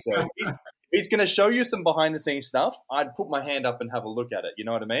category. So he's going to show you some behind the scenes stuff. I'd put my hand up and have a look at it. You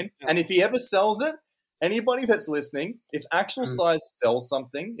know what I mean? And if he ever sells it, anybody that's listening, if Actual Size sells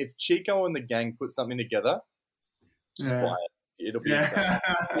something, if Chico and the gang put something together, just buy it. It'll be insane. I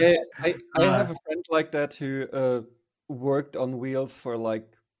have a friend like that who worked on wheels for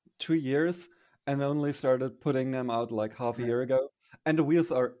like 2 years and only started putting them out like half a year ago. And the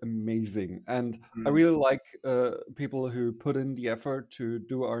wheels are amazing. And I really like people who put in the effort to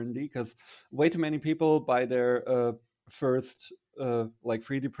do R&D, because way too many people buy their first like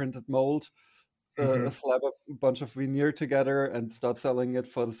 3D printed mold, slap a bunch of veneer together and start selling it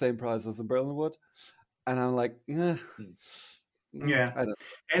for the same price as a Berlin wood. And I'm like, I don't.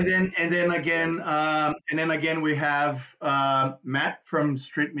 And then again we have Matt from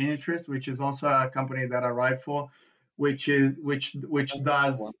Street Miniatures, which is also a company that I write for, which does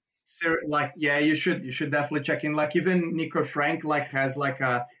you should definitely check in. Like even Nico Frank has like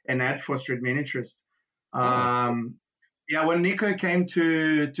an ad for Street Miniatures. When Nico came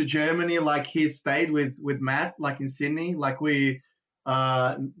to Germany, like he stayed with Matt like in Sydney. Like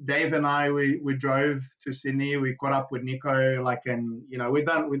Dave and I we drove to Sydney. We caught up with Nico, and we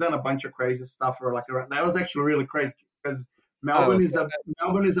done a bunch of crazy stuff. That was actually really crazy, because Melbourne is about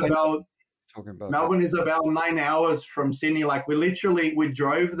 9 hours from Sydney. Like we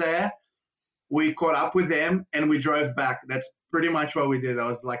drove there, we caught up with them, and we drove back. That's pretty much what we did. That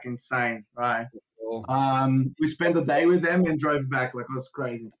was like insane, right? We spent the day with them and drove back. Like it was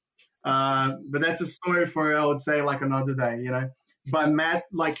crazy. But that's a story for, I would say, like another day, But Matt,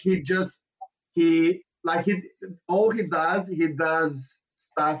 he does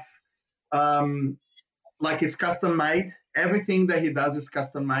stuff like it's custom made. Everything that he does is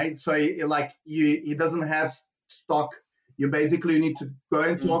custom made. So he doesn't have stock. You basically need to go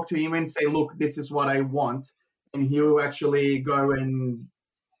and talk to him and say, look, this is what I want, and he'll actually go and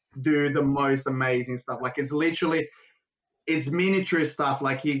do the most amazing stuff. Like it's miniature stuff.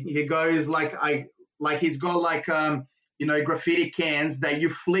 Like he goes he's got graffiti cans that you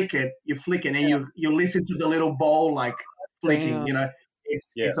flick it and you listen to the little ball flicking.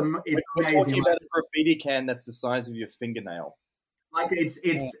 It's amazing. We're talking about a graffiti can that's the size of your fingernail. Like it's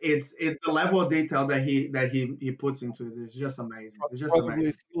the level of detail that he puts into it is just amazing. It's just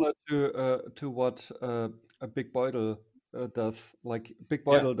probably similar to what a Big Boydle does. Like Big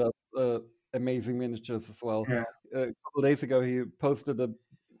Boydle does amazing miniatures as well. Yeah. A couple days ago, he posted an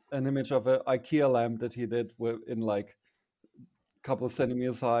image of an IKEA lamp that he did in a couple of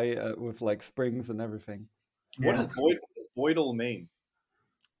centimeters high with springs and everything. What does Boidle mean?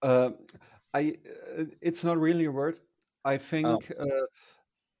 It's not really a word. I Oh, think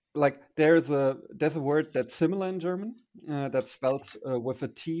like there's a word that's similar in German that's spelled with a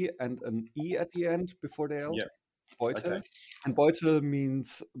T and an E at the end before the L. yeah. Beutel. Okay. And Beutel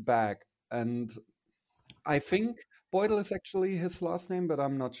means bag. And I think Beutel is actually his last name, but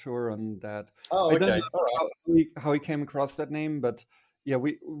I'm not sure on that. Oh, I don't okay. know All right. how he came across that name, but yeah,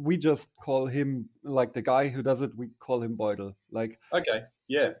 we just call him, like the guy who does it, we call him Beutel. Like, Okay.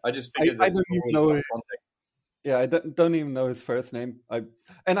 Yeah. I just I figured I there's don't even probably know some it. context. Yeah, I don't even know his first name. I've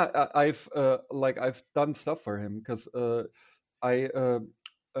I've done stuff for him because I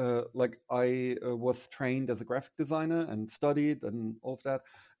was trained as a graphic designer and studied and all of that,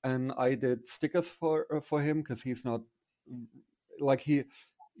 and I did stickers for him because he's not like he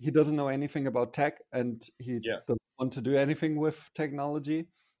doesn't know anything about tech, and he Yeah. doesn't want to do anything with technology.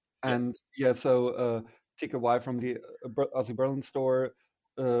 Yeah. And yeah, so TKY from the Aussie Berlin store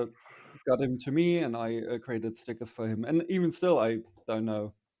got him to me, and I created stickers for him. And even still, I don't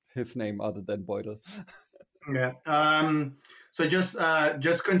know his name other than Beutel. Yeah. So just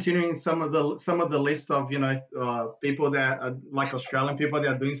continuing some of the list of people that are, like Australian people that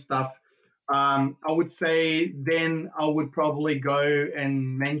are doing stuff. I would say then I would probably go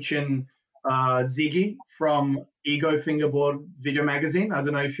and mention Ziggy from Ego Fingerboard Video Magazine. I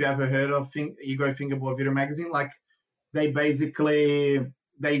don't know if you ever heard of Ego Fingerboard Video Magazine. Like they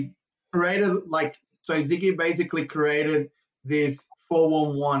they created Ziggy basically created this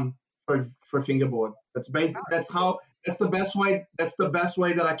 411 for fingerboard. That's the best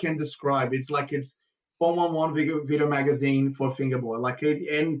way that I can describe. It's like it's 411 video magazine for fingerboard. Like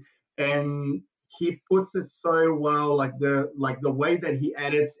it and he puts it so well, like the way that he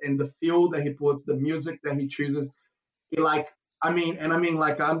edits and the feel that he puts, the music that he chooses.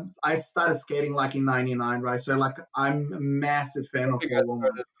 I started skating like in '99, right? So like I'm a massive fan I of think I 411.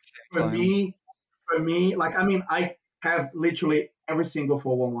 started at the For same time. me, I have literally every single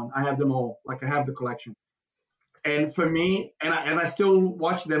 411. I have them all. Like I have the collection. And for me, and I still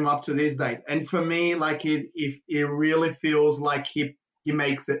watch them up to this date. And for me, like it really feels like he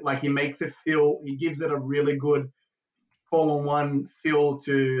makes it feel. He gives it a really good 411 feel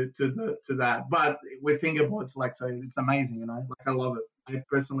to that. But with fingerboards, like so, it's amazing. Like I love it. I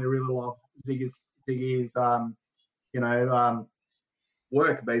personally really love Ziggy's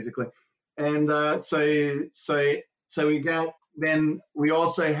work basically. And we got then we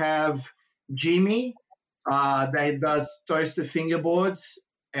also have Jimmy that does toaster fingerboards,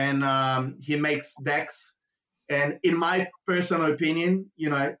 and he makes decks. And in my personal opinion,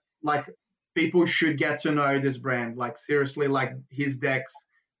 like people should get to know this brand. Like seriously, like his decks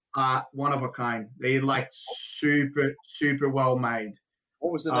are one of a kind. They like super well made.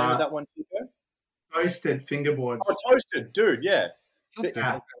 What was the name of that one, Chico? Toasted fingerboards. Oh, Toasted, dude. Yeah. Toasted.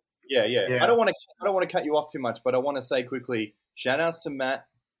 Yeah. Yeah. I don't want to cut you off too much, but I want to say quickly, shout outs to Matt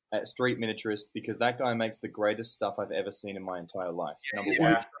at Street Miniaturist, because that guy makes the greatest stuff I've ever seen in my entire life. Number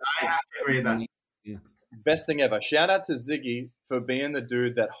one. I have to agree with that. Yeah. Best thing ever. Shout out to Ziggy for being the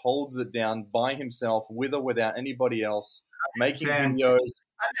dude that holds it down by himself, with or without anybody else, making videos.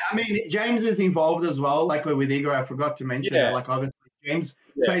 I mean, James is involved as well. Like with Igor, I forgot to mention that. Like obviously James.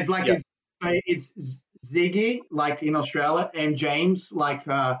 Yeah. So it's like it's Ziggy like in Australia and James like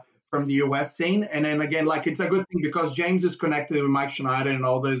from the US scene. And then again, like it's a good thing because James is connected with Mike Schneider and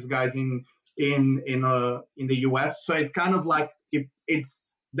all those guys in the US. So it's kind of like it's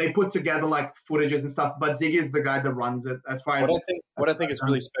they put together like footages and stuff, but Ziggy is the guy that runs it. As far as what I think is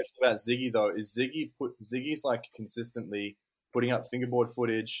really special about Ziggy though is Ziggy's like consistently putting up fingerboard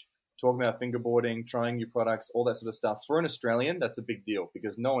footage, talking about fingerboarding, trying new products, all that sort of stuff. For an Australian, that's a big deal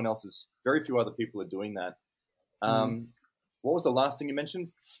because no one else is. Very few other people are doing that. What was the last thing you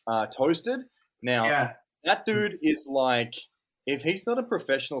mentioned? Toasted. Now that dude is like, if he's not a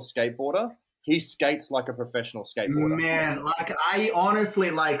professional skateboarder, he skates like a professional skateboarder. Man, like I honestly,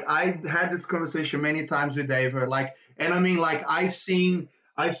 like I had this conversation many times with David, like, and I mean, like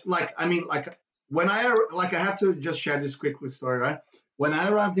when I have to just share this quick story, right? When I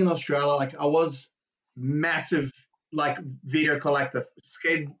arrived in Australia, like I was massive, like video collector,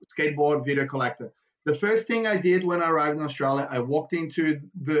 skateboard video collector. The first thing I did when I arrived in Australia, I walked into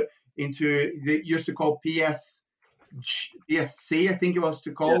the used to call PSC, I think it was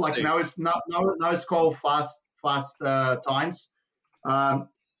to call. PSC. Like now it's called Fast Times.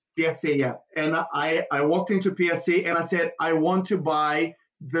 PSC, yeah. And I walked into PSC and I said, I want to buy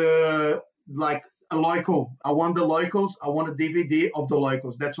a local. I want the locals. I want a DVD of the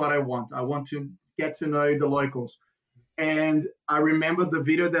locals. That's what I want. I want to get to know the locals. And I remember the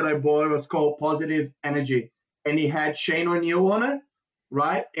video that I bought was called Positive Energy. and he had Shane O'Neill on it,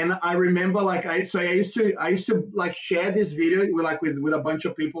 right? And I remember like I used to like share this video with a bunch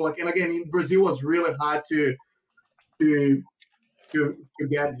of people, like, and again in Brazil it was really hard to to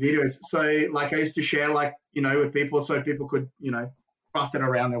get videos. So like I used to share like, with people so people could, pass it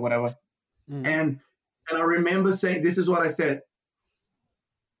around or whatever. And I remember saying, this is what I said: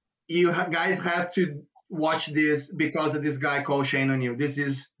 you guys have to watch this because of this guy called Shane O'Neill.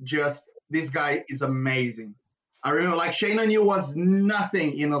 This guy is amazing. I remember like Shane O'Neill was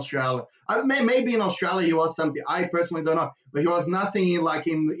nothing in Australia. Maybe in Australia he was something. I personally don't know, but he was nothing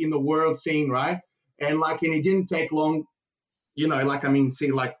in the world scene, right? And it didn't take long. Look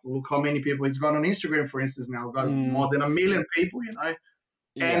how many people he's got on Instagram, for instance. Now got more than 1 million people, And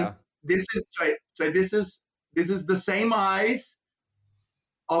Yeah. this is the same eyes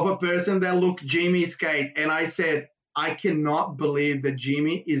of a person that looked Jimmy skate. And I said, I cannot believe that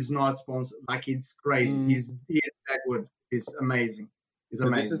Jimmy is not sponsored. Like, it's crazy. He is that good. He's amazing.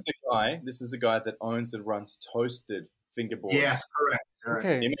 This is the guy that owns and runs Toasted Fingerboards. Yeah, correct.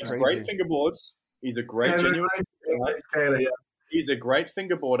 Okay, He makes great fingerboards. He's a great genuine skater. Yeah. He's a great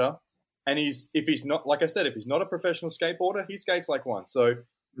fingerboarder. And if he's not a professional skateboarder, he skates like one. So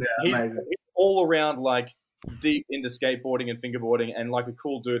he's all around like deep into skateboarding and fingerboarding and like a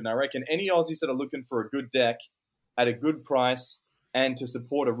cool dude. And I reckon any Aussies that are looking for a good deck at a good price and to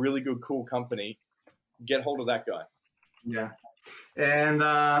support a really good, cool company, get hold of that guy. Yeah. And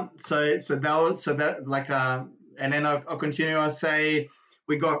and then I'll continue. I'll say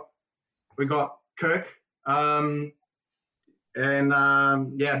we got Kirk.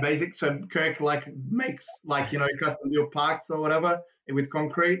 Basic. So Kirk makes custom built parts or whatever with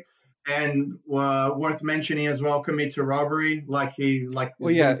concrete. And worth mentioning as well, Commit to Robbery.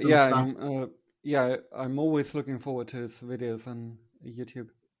 I'm always looking forward to his videos on YouTube.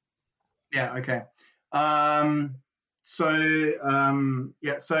 Yeah. Okay. So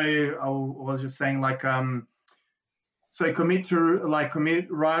I was just saying so commit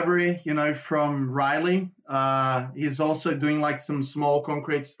rivalry, from Riley. He's also doing some small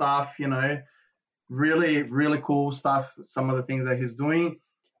concrete stuff, really, really cool stuff. Some of the things that he's doing.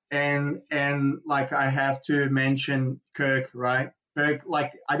 And I have to mention Kirk, right? Kirk,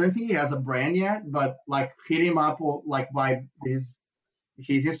 I don't think he has a brand yet, but hit him up or by his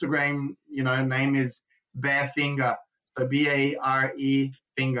Instagram, name is Bare Finger. So BARE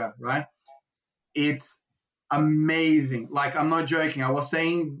Finger, right? It's amazing. I'm not joking. I was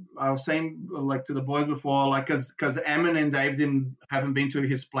saying to the boys before, because Emin and Dave haven't been to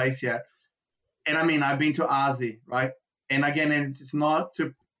his place yet. And I mean, I've been to Aussie, right? And again, it's not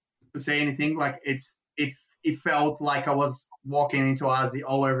to say anything, it felt like I was walking into Aussie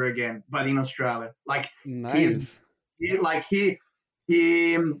all over again, but in Australia. Nice. He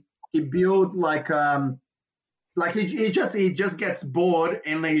built he just gets bored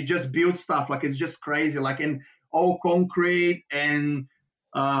and he just builds stuff. It's just crazy, in all concrete and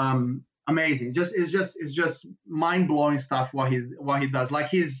amazing. It's just mind blowing stuff what he does.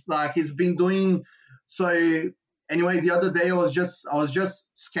 He's been doing. So anyway, the other day I was just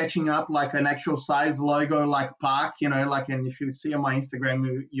sketching up an actual size logo park, and if you see on my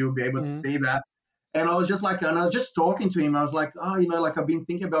Instagram you'll be able to see that. And I was just and I was just talking to him. I was like, I've been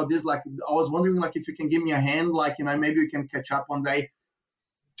thinking about this. I was wondering, if you can give me a hand, maybe we can catch up one day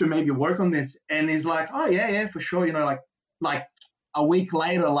to maybe work on this. And he's like, oh yeah, for sure. A week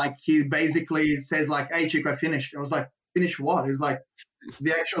later, he basically says hey Chico, I finished. I was like, finish what? He's like,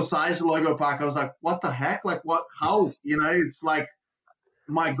 the actual size logo park. I was like, what the heck? What? How? It's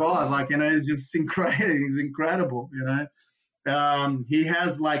my God, it's just incredible. It's incredible, he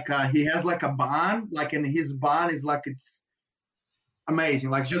has a barn, and his barn is it's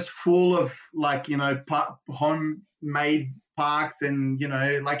amazing, just full of homemade parks and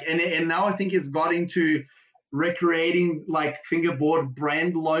and now I think he's got into recreating fingerboard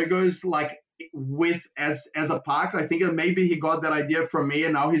brand logos with as a park. I think maybe he got that idea from me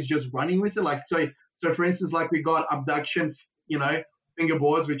and now he's just running with it. So for instance, we got Abduction,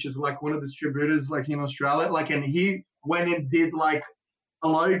 fingerboards, which is one of the distributors in Australia, and he went and did a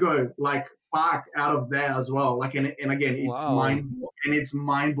logo park out of there as well. And again, it's wow. it's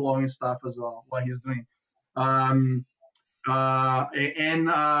mind blowing stuff as well what he's doing. I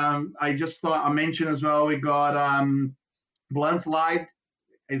just thought I mentioned as well, we got Blunt Slide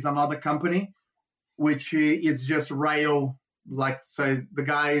is another company which is just rail, so the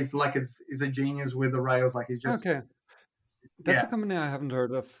guy is is a genius with the rails, he's just okay. That's a company I haven't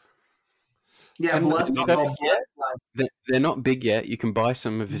heard of. Yeah, they're not big yet. You can buy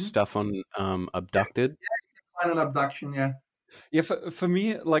some of his stuff on Abducted. Yeah, you can find an Abduction, yeah. Yeah, for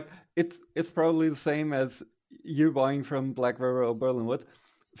me, it's probably the same as you buying from Black River or Berlinwood.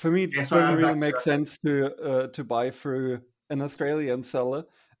 For me, it Yes, doesn't really make sense to buy through an Australian seller.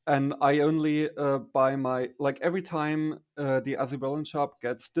 And I only buy my, like every time the Aussie Berlin shop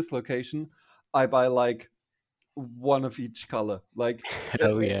gets this location, I buy like one of each color. Like,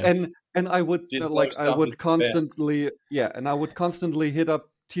 oh yes. And I would Dislo I stuff would is the best. constantly and I would constantly hit up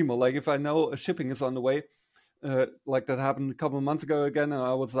Timo. Like if I know a shipping is on the way, like that happened a couple of months ago again, and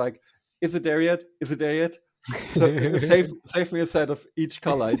I was like, "Is it there yet? Is it there yet?" So, save me a set of each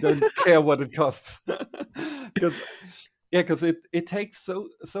color. I don't care what it costs, because it takes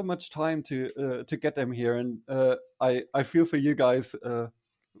so much time to get them here, and I feel for you guys.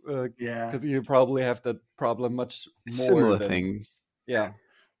 Because you probably have that problem much more. Similar thing. Yeah.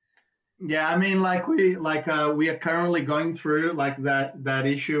 Yeah, I mean, we are currently going through like that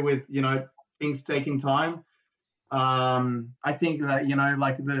issue with things taking time. I think that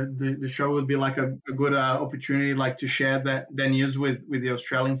like the show would be like a good opportunity like to share that news with the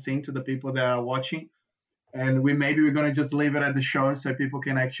Australian scene to the people that are watching, and we're going to just leave it at the show so people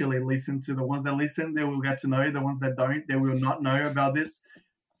can actually listen to the ones that listen. They will get to know. The ones that don't, they will not know about this.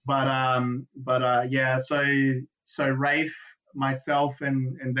 But yeah, so Rafe, myself,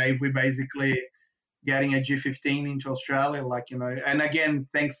 and Dave, we're basically getting a G15 into Australia, and again,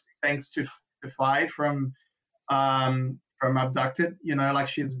 thanks to Fi from Abducted, like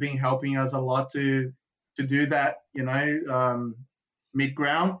she's been helping us a lot to do that, mid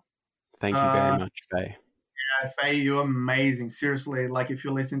ground. Thank you very much, Faye. Yeah, Faye, you're amazing. Seriously, like if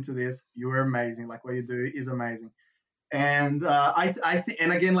you listen to this, you're amazing. Like what you do is amazing. And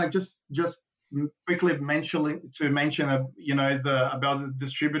and again, like just quickly mention about the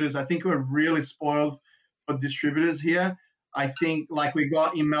distributors. I think we're really spoiled for distributors here. I think like we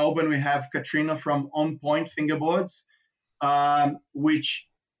got in Melbourne, we have Katrina from On Point Fingerboards, which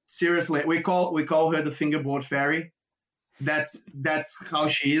seriously we call her the fingerboard fairy. That's how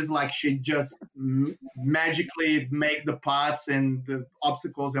she is. Like she just magically make the parts and the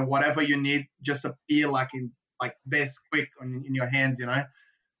obstacles and whatever you need just appear like this quick in your hands,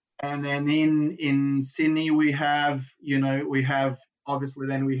 And then in Sydney we have obviously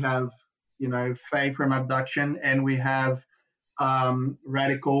then we have Faye from Abduction, and we have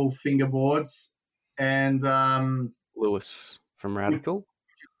Radical Fingerboards, and Lewis from Radical.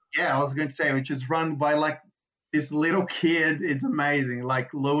 Yeah, I was going to say, which is run by like this little kid. It's amazing.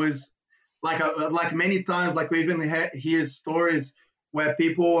 Like Lewis, like many times, like we even hear stories where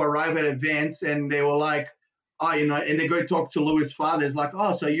people arrive at events and they were like, oh, and they go talk to Lewis' father. It's like,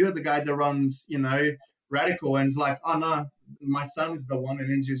 oh, so you're the guy that runs, Radical, and it's like, oh no, my son is the one, and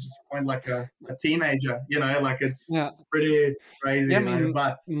then you just point like a teenager, like it's pretty crazy. Yeah, I mean,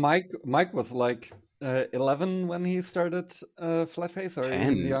 but Mike was like 11 when he started Flatface, or 10,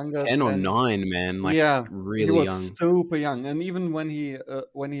 even younger, 10 or 9, man. Like, yeah, really he was young, super young. And even when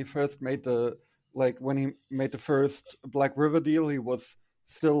he first made the first Black River deal, he was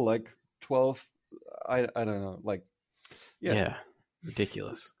still like 12. I don't know, like yeah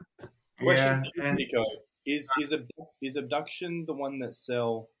ridiculous. Question, Nico, is Abduction the one that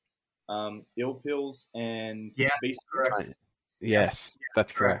sell ill pills and beast pills? Yes,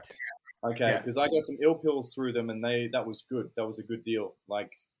 that's correct. Okay, because I got some ill pills through them, and that was good. That was a good deal.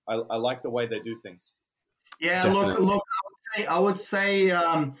 Like I like the way they do things. Yeah, definitely. Look, I would say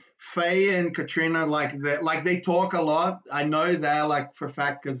Faye and Katrina, like they talk a lot. I know that like for a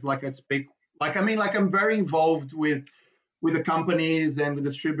fact, because like I speak, like I mean, like I'm very involved with the companies and with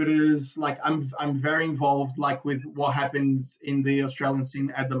distributors. Like I'm very involved like with what happens in the Australian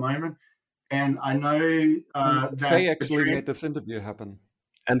scene at the moment, and I know that Faye actually made this interview happen.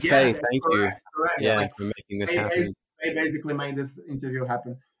 And Faye, thank you. Correct. Yeah, like, for making this happen. Faye basically made this interview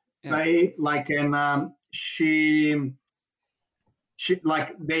happen. Yeah. Faye, and she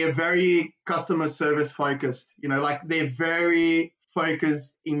like they are very customer service focused. Like they're very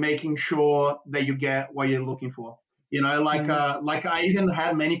focused in making sure that you get what you're looking for. Like I even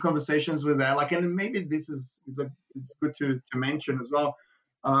had many conversations with that. Like, and maybe this is it's good to mention as well.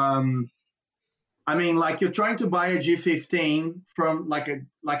 I mean, like you're trying to buy a G15 from like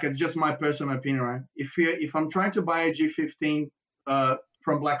it's just my personal opinion, right? If I'm trying to buy a G15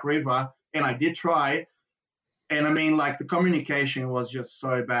 from Black River, and I did try, and I mean, like the communication was just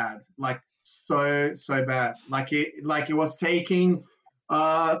so bad, like so bad. Like it was taking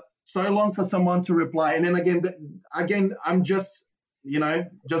so long for someone to reply, and then again, I'm just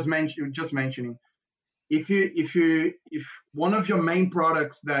mentioning. If one of your main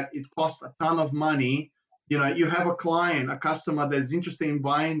products that it costs a ton of money, you have a client, a customer that's interested in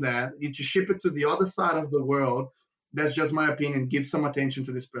buying that, you to ship it to the other side of the world. That's just my opinion. Give some attention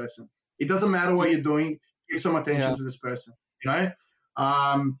to this person. It doesn't matter what you're doing. give some attention to this person, you know.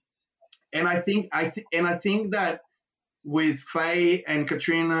 And I think that with Faye and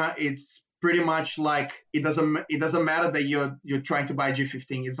Katrina, it's pretty much like it doesn't matter that you're trying to buy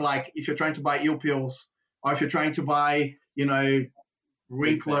G15. It's like if you're trying to buy eel pills, or if you're trying to buy, you know,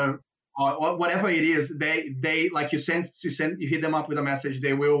 Wrinkler or whatever it is, they like you hit them up with a message,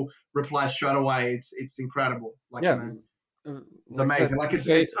 they will reply straight away. It's incredible. Like, yeah, you know, it's like amazing. that, Like it's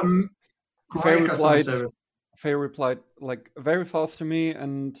great customer service. Faye replied like very fast to me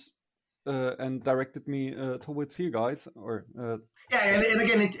and directed me towards you guys. Or and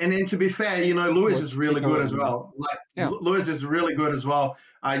again, to be fair, you know, Lewis is really good as well. Like Lewis is really good as well.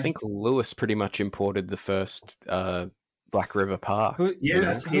 I think Lewis pretty much imported the first Black River Park. Who's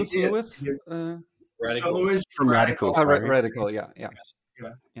Lewis? Radical. So Lewis From Radical. Radical, yeah.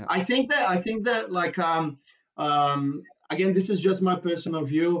 I think that like again, this is just my personal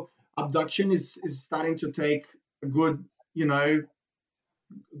view. Abduction is starting to take a good, you know,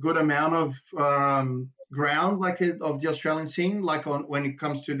 good amount of ground, like of the Australian scene, like when it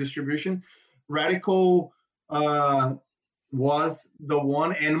comes to distribution. Radical was the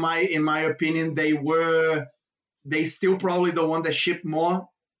one, and in my opinion, they still probably the one that shipped more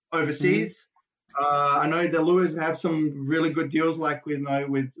overseas. I know that Lewis have some really good deals, like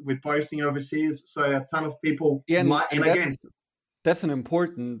with posting overseas. So a ton of people. Yeah, and again, that's an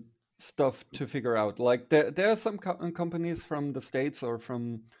important stuff to figure out. Like there are some companies from the States or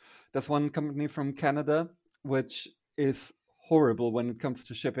there's one company from Canada which is horrible when it comes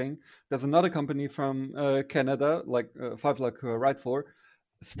to shipping. There's another company from Canada, like 5 Lakh, who I write for.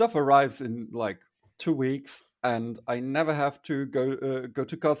 Stuff arrives in like 2 weeks, and I never have to go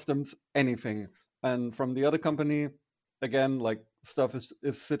to customs, anything. And from the other company, again, like stuff is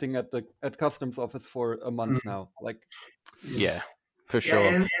sitting at customs office for a month now. Like, yeah, for sure.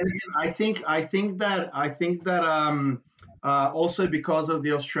 And again, I think that also because of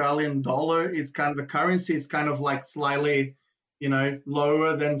the Australian dollar, is kind of the currency is kind of like slightly, you know,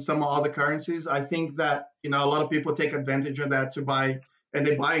 lower than some other currencies. I think that, you know, a lot of people take advantage of that to buy, and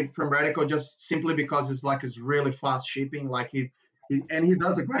they buy from Radical just simply because it's really fast shipping. Like he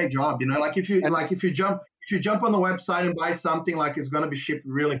does a great job, you know. Like if you jump on the website and buy something, like it's going to be shipped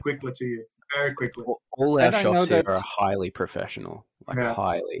really quickly to you, very quickly. All our shops here are highly professional,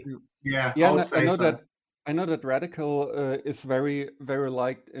 highly. Yeah, I know that Radical is very, very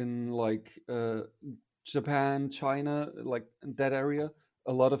liked in like Japan, China, like that area.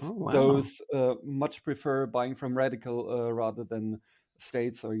 A lot of those much prefer buying from Radical rather than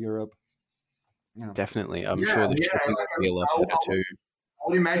States or Europe. Yeah. Definitely, I'm sure the shipping would be a lot better too. I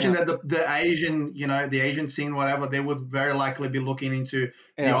would imagine that the Asian, you know, the Asian scene, whatever, they would very likely be looking into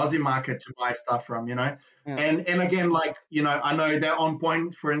the Aussie market to buy stuff from, you know. Yeah. And again, like, you know, I know they're On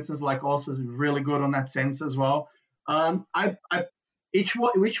Point, for instance, like also is really good on that sense as well. Each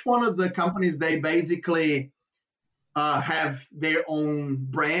one of the companies, they basically have their own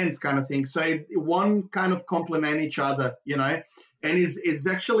brands, kind of thing. So one kind of complement each other, you know. And it's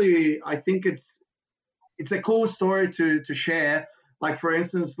actually, I think it's a cool story to share. Like, for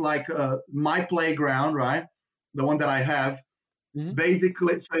instance, like my playground, right? The one that I have,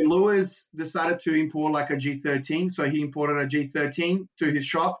 basically, so Lewis decided to import like a G13. So he imported a G13 to his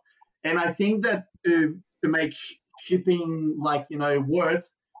shop. And I think that to make shipping, like, you know, worth,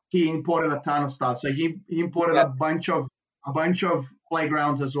 he imported a ton of stuff. So he imported a bunch of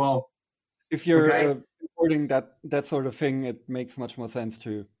playgrounds as well. If you're importing that sort of thing, it makes much more sense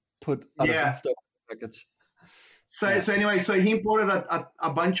to put other stuff in the package. So anyway, so he imported a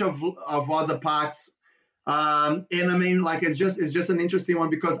bunch of other parts, and I mean, like, it's just an interesting one,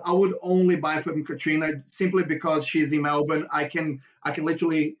 because I would only buy from Katrina simply because she's in Melbourne. I can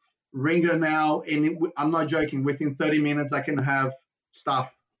literally ring her now, and I'm not joking. Within 30 minutes, I can have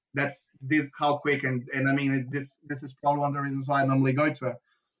stuff. That's how quick, and I mean, this is probably one of the reasons why I normally go to her.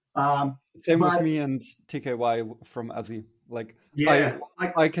 Same with me and TKY from Aussie. Like,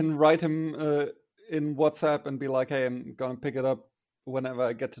 I can write him in WhatsApp and be like, hey, I'm gonna pick it up whenever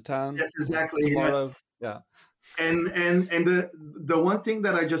I get to town. That's exactly tomorrow. Yeah. And the one thing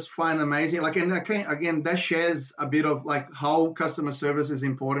that I just find amazing, like, and again, that shares a bit of like how customer service is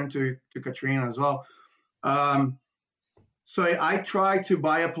important to Katrina as well. So I try to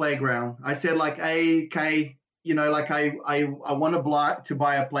buy a playground. I said, like, hey, Kay, you know, like I want to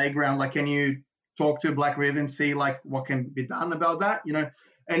buy a playground. Like, can you talk to Black River and see like what can be done about that, you know?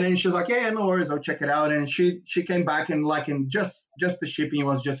 And then she's like, yeah, no worries, I'll check it out. And she came back, and like, in just the shipping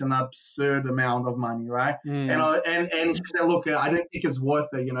was just an absurd amount of money, right? And she said, look, I don't think it's worth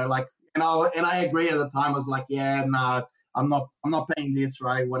it, you know, like, and I agree at the time. I was like, yeah, no, I'm not paying this,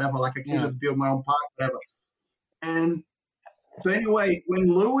 right? Whatever, like, I can just build my own park, whatever. And so anyway,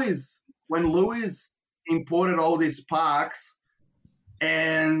 when Lewis imported all these parks,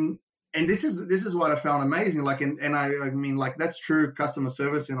 and this is what I found amazing. Like, and I mean, like, that's true customer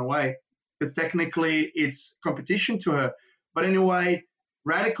service in a way, because technically it's competition to her. But anyway,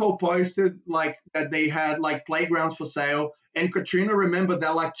 Radical posted like that they had like playgrounds for sale, and Katrina remembered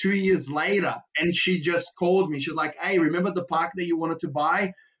that like 2 years later, and she just called me. She's like, "Hey, remember the park that you wanted to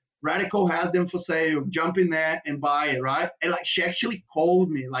buy? Radical has them for sale. Jump in there and buy it, right?" And like, she actually called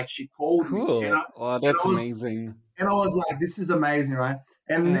me. Like, she called me. Cool. Oh, that's amazing. And I was like, "This is amazing, right?"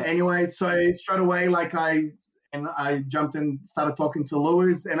 And anyway, so straight away, like I jumped in, started talking to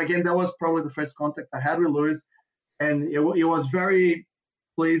Lewis, and again, that was probably the first contact I had with Lewis, and it was very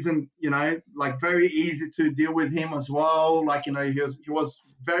pleasant, like very easy to deal with him as well. Like, he was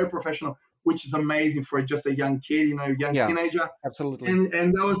very professional, which is amazing for just a young kid, young teenager. Absolutely.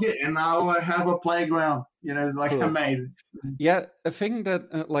 And that was it. And now I have a playground. It's like cool. Amazing. Yeah, a thing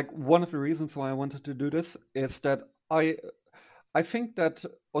that like one of the reasons why I wanted to do this is that I think that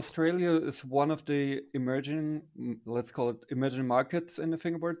Australia is one of the emerging, let's call it emerging markets in the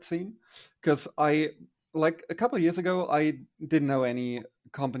fingerboard scene, because like a couple of years ago, I didn't know any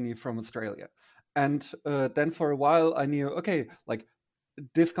company from Australia. And then for a while I knew, okay, like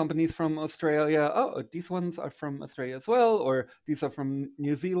this company's from Australia. Oh, these ones are from Australia as well, or these are from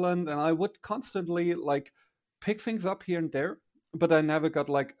New Zealand. And I would constantly like pick things up here and there, but I never got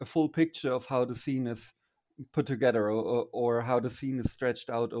like a full picture of how the scene is put together, or how the scene is stretched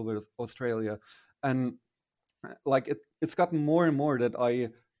out over Australia. And like it's gotten more and more that I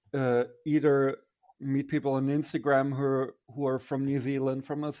either meet people on Instagram who are from New Zealand,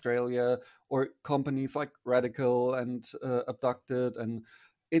 from Australia, or companies like Radical and Abducted, and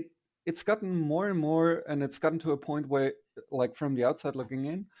it's gotten more and more, and it's gotten to a point where, like from the outside looking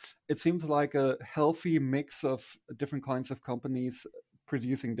in, it seems like a healthy mix of different kinds of companies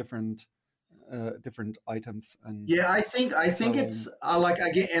producing different items. And yeah, I think it's like,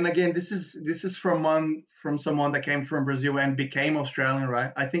 again, this is from someone that came from Brazil and became Australian,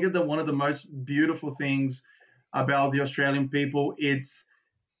 right? I think that one of the most beautiful things about the Australian people, it's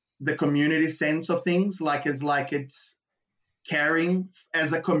the community sense of things. Like it's caring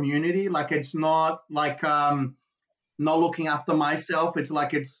as a community. Like, it's not like not looking after myself. It's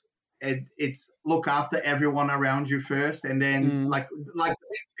like it's look after everyone around you first, and then like the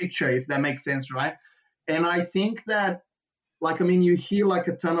big picture, if that makes sense, right? And I think that, like, I mean, you hear like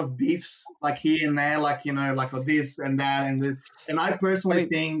a ton of beefs, like here and there, like, like this and that and this. And I personally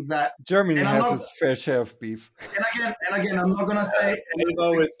think that Germany has its fair share of beef. And again, I'm not gonna say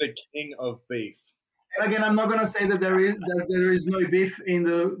Evo is the king of beef. And again, I'm not gonna say that there is no beef in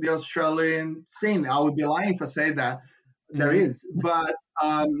the Australian scene. I would be lying if I say that there is. But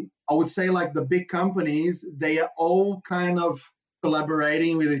I would say, like, the big companies, they are all kind of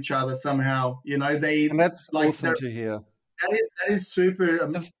collaborating with each other somehow. And that's like awesome to hear. That is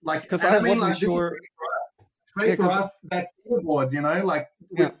super. Like, because I wasn't like, sure. It's great for us that fingerboards, like.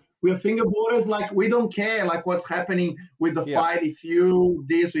 We're fingerboarders, like, we don't care like what's happening with the fight, if you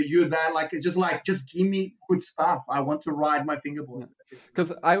this or you that, like, it's just give me good stuff. I want to ride my fingerboard.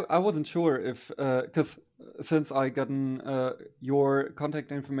 Because I wasn't sure if because since I gotten your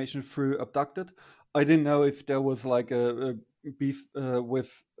contact information through Abducted, I didn't know if there was like a beef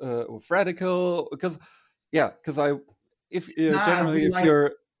with Radical, because generally if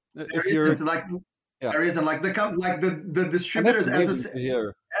you're there isn't, like, the distributors, as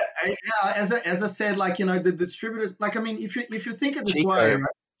I said, like, the distributors, like, I mean, if you think of this way, right?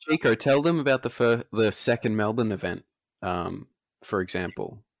 Chico, tell them about the second Melbourne event, for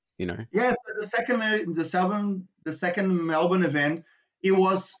example. Yeah, so the second Melbourne event, it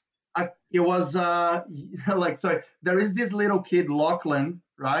was like, so there is this little kid, Lachlan,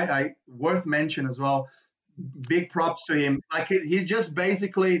 right? Worth mention as well. Big props to him. Like, he just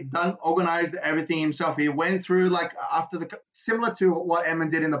basically organized everything himself. He went through, like, similar to what Emin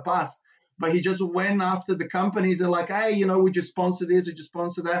did in the past, but he just went after the companies and, like, hey, would you sponsor this? Would you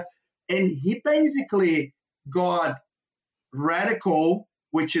sponsor that? And he basically got Radical,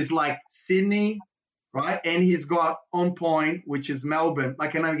 which is like Sydney, right? And he's got On Point, which is Melbourne.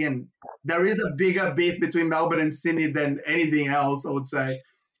 Like, and again, there is a bigger beef between Melbourne and Sydney than anything else, I would say.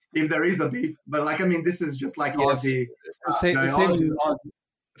 If there is a beef, but, like, I mean, this is just like Aussie.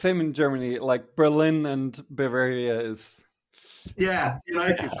 Same in Germany, like Berlin and Bavaria is. Yeah,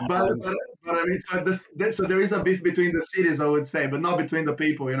 but I mean, so there is a beef between the cities, I would say, but not between the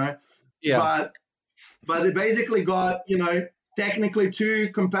people, Yeah. But they basically got, technically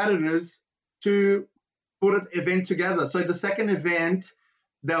two competitors to put an event together. So the second event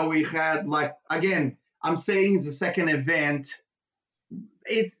that we had, like, again, I'm saying it's the second event.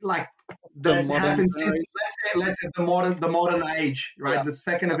 It like that happens since, let's say the modern age, right? Yeah. The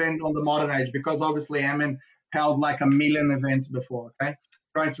second event on the modern age, because obviously Emin held like 1 million events before. Okay,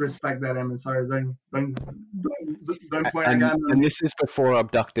 trying to respect that, Emin. Sorry, don't point a gun. And this is before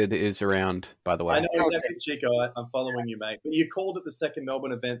Abducted is around, by the way. I know exactly, Chico. I'm following you, mate. But you called it the second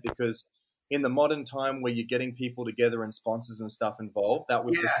Melbourne event because in the modern time where you're getting people together and sponsors and stuff involved, that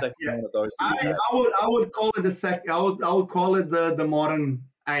was the second one of those. I would call it the second. I would call it the modern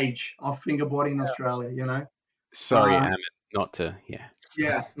age of fingerboarding in Australia. You know. Sorry, Amit, not to.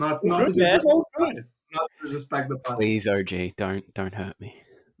 Yeah, not to disrespect the past. Please, OG, don't hurt me.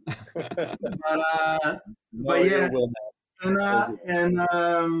 but yeah,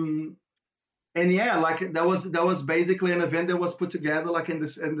 and yeah, like that was basically an event that was put together, like and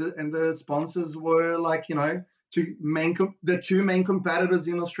the sponsors were like, you know, the two main competitors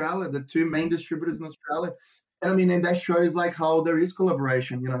in Australia, the two main distributors in Australia, and I mean, and that shows like how there is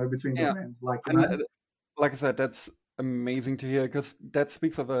collaboration, you know, between the brands. Like, like I said, that's amazing to hear because that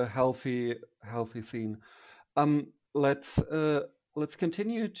speaks of a healthy scene. Let's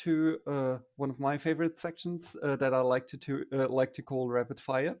continue to one of my favorite sections that I like to call rapid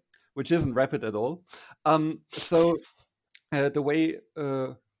fire, which isn't rapid at all. So the way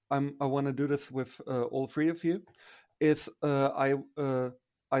I want to do this with all three of you is I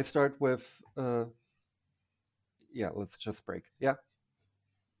start with let's just break. Yeah.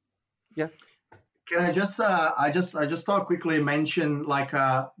 Can I just thought quickly mention like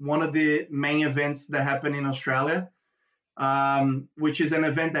one of the main events that happen in Australia, which is an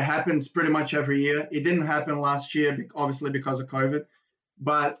event that happens pretty much every year. It didn't happen last year, obviously because of COVID,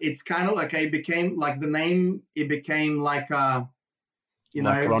 but it's kind of like it became like the name. It became like you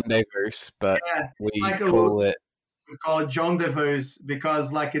like know, rendezvous, but we call it John Devos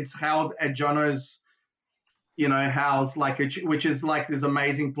because like it's held at Jono's, you know, house, like which is like this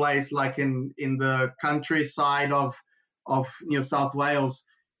amazing place, like in the countryside of New South Wales.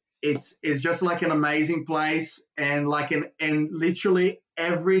 It's just like an amazing place, and like and literally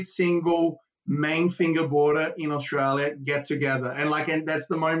every single main fingerboarder in Australia get together, and that's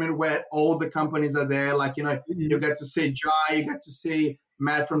the moment where all the companies are there. Like, you know, you get to see Jai, you get to see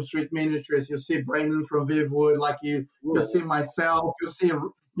Matt from Street Ministries, you see Brendan from Vivwood, like you see myself,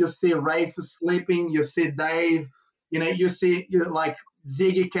 you see Ray for Sleeping, you see Dave, you know, you like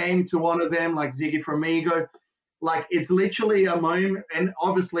Ziggy came to one of them, like Ziggy from Ego. Like, it's literally a moment, and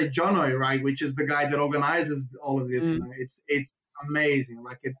obviously Jono, right, which is the guy that organizes all of this. You know, it's amazing.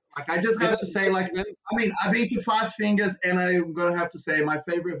 Like I just have to say, like, I mean, I've been to Fast Fingers, and I'm gonna have to say my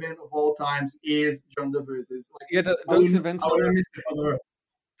favorite event of all times is John Devos. Like, those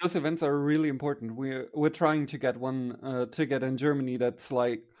events are really important. We're trying to get one in Germany that's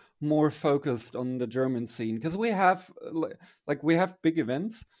like more focused on the German scene, because we have big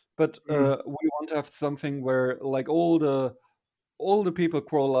events. But we want to have something where like all the people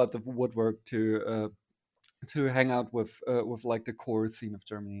crawl out of woodwork to hang out with like the core scene of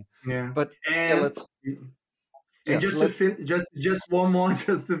Germany. Yeah. But just one more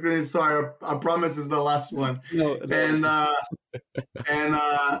just to finish. Sorry, I promise is the last one. No.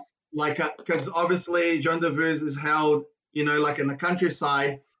 Like because obviously John Devos is held, you know, like in the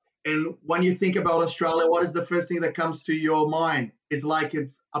countryside. And when you think about Australia, what is the first thing that comes to your mind? It's like,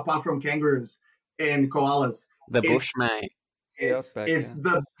 it's apart from kangaroos and koalas. The bush, mate. It's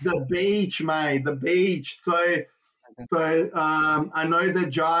the beach, mate. The beach. So I know that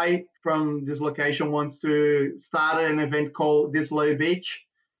Jai from this location wants to start an event called Dislow Beach,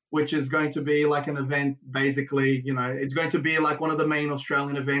 which is going to be like an event, basically, you know, it's going to be like one of the main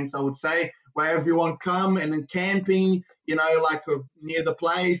Australian events, I would say, where everyone come and then camping, you know, like near the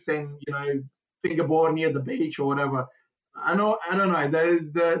place, and, you know, fingerboard near the beach or whatever. I don't know.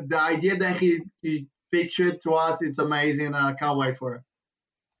 The idea that he pictured to us, it's amazing. And I can't wait for it.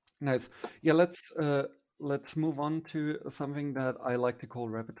 Nice. Yeah, let's move on to something that I like to call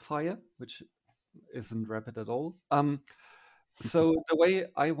rapid fire, which isn't rapid at all. So the way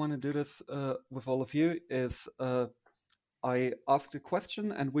I want to do this with all of you is I ask a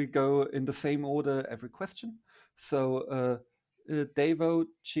question and we go in the same order every question. So Davo,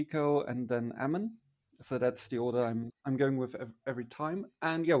 Chico, and then Ammon. So that's the order I'm going with every time.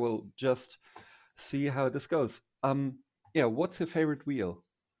 And yeah, we'll just see how this goes. What's your favorite wheel?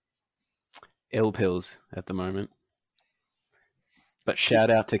 Ill Pills at the moment. But shout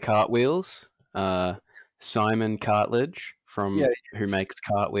out to Cartwheels. Simon Cartledge who makes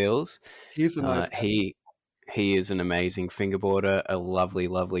Cartwheels. He's a nice guy. He is an amazing fingerboarder, a lovely,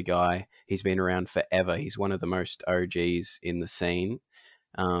 lovely guy. He's been around forever. He's one of the most OGs in the scene.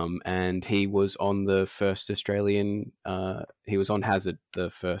 and he was on the first Australian. He was on Hazard, the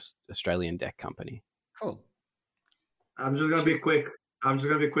first Australian deck company. Cool. I'm just gonna be quick.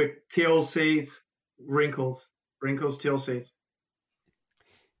 TLCs, wrinkles, TLCs.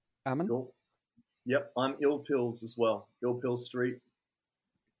 Ammon? Cool. Yep, I'm Ill Pills as well. Ill Pills Street.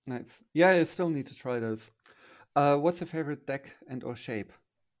 Nice. Yeah, I still need to try those. What's your favorite deck and or shape?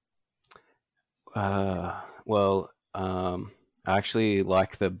 Well, I actually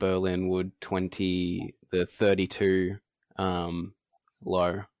like the Berlin Wood 20, the 32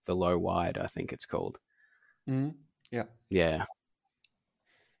 low, the low wide, I think it's called. Mm-hmm. Yeah. Yeah.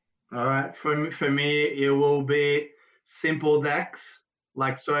 All right. For me, it will be simple decks.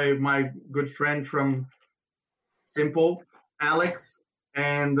 Like, so my good friend from Simple, Alex,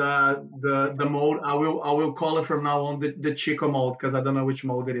 and the mode I will call it from now on the Chico mode, because I don't know which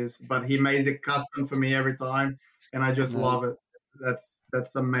mode it is, but he makes it custom for me every time, and I just love it.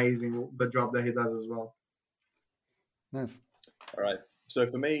 That's amazing, the job that he does as well. Nice. All right. So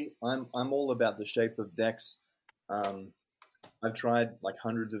for me, I'm all about the shape of decks. I've tried like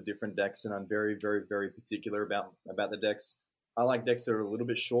hundreds of different decks, and I'm very, very, very particular about the decks. I like decks that are a little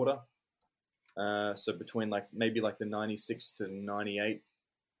bit shorter. So between maybe the 96 to 98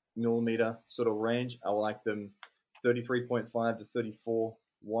 millimeter sort of range. I like them 33.5 to 34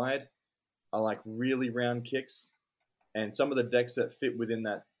 wide. I like really round kicks. And some of the decks that fit within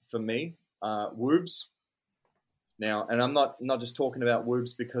that for me are Woobs. Now, and I'm not just talking about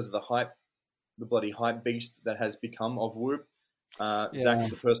Woobs because of the hype, the bloody hype beast that has become of Woob. Zach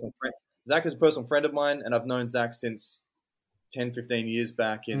is a personal friend. Zach is a personal friend of mine, and I've known Zach since 10, 15 years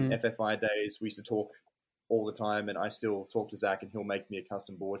back in FFI days. We used to talk all the time, and I still talk to Zach, and he'll make me a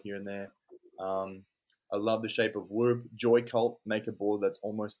custom board here and there. I love the shape of Woob. Joy Cult make a board that's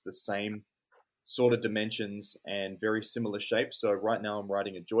almost the same sort of dimensions and very similar shape. So right now I'm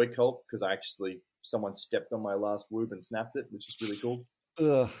writing a Joy Cult because someone stepped on my last Woob and snapped it, which is really cool.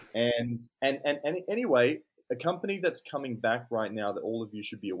 Ugh. And anyway, a company that's coming back right now that all of you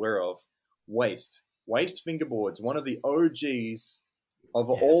should be aware of, Waste Fingerboards, one of the OGs of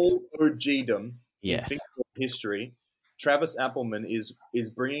all OGdom in fingerboard history. Travis Appelman is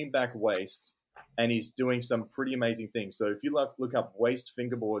bringing back Waste, and he's doing some pretty amazing things. So if you look up Waste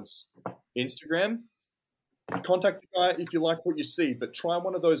Fingerboards Instagram, contact the guy if you like what you see, but try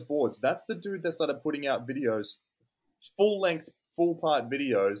one of those boards. That's the dude that started putting out videos, full-length, full-part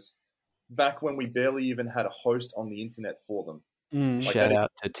videos, back when we barely even had a host on the internet for them. Shout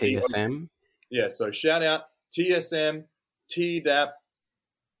out to TSM. Yeah, so shout out TSM, TDAP,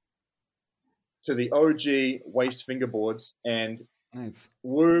 to the OG Waste Fingerboards, and Nice.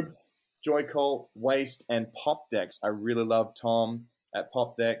 Woob, Joy Cult, Waste, and Pop Decks. I really love Tom at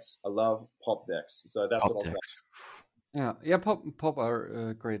Pop Decks. I love Pop Decks. So that's what I'll say. Yeah, Pop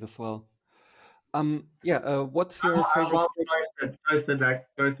are great as well. What's your favorite? I love toasted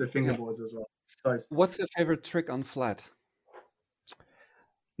fingerboards as well. Toasted. What's your favorite trick on flat?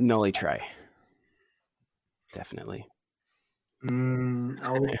 Nollie tray. Definitely. I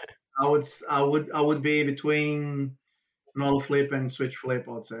would be between nollie flip and switch flip.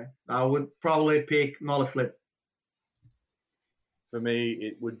 I'd say I would probably pick nollie flip. For me,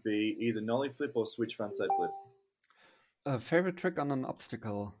 it would be either nollie flip or switch frontside flip. Favorite trick on an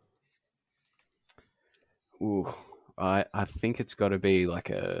obstacle? Ooh, I think it's got to be like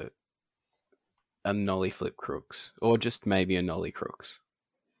a nollie flip crooks, or just maybe a nollie crooks.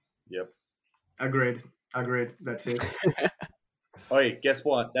 Yep. Agreed. That's it. Hey, guess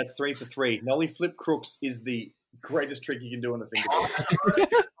what? That's 3 for 3. Nollie flip crooks is the greatest trick you can do on the fingerboard.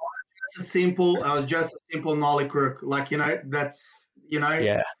 Just a simple nollie crook. That's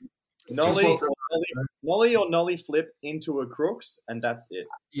Yeah. Nollie or nollie flip into a crooks, and that's it.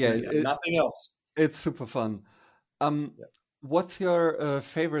 Yeah, nothing else. It's super fun. What's your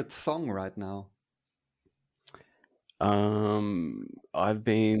favorite song right now? I've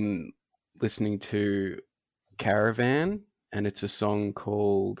been listening to Caravan, and it's a song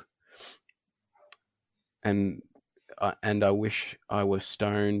called and I Wish I Was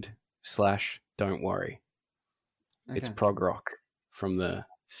Stoned / Don't Worry. Okay. It's prog rock from the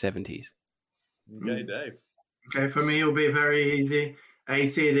 70s. Okay, Dave. Okay, for me it'll be very easy.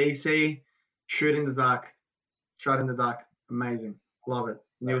 AC/DC, Shot in the Dark. Amazing. Love it.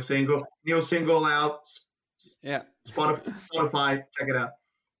 New single out. Yeah. Spotify, check it out.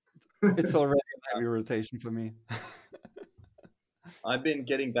 It's already a heavy rotation for me. I've been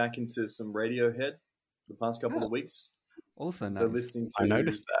getting back into some Radiohead the past couple of weeks. Also nice. So listening to, I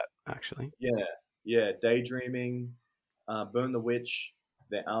noticed that, actually. Yeah. Daydreaming, Burn the Witch,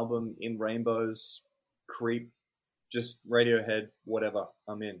 their album In Rainbows, Creep, just Radiohead, whatever.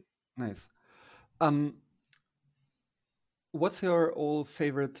 I'm in. Nice. What's your all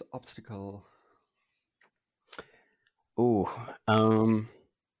favorite obstacle? Oh,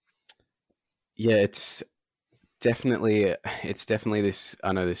 yeah, it's definitely this.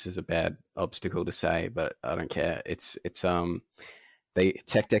 I know this is a bad obstacle to say, but I don't care.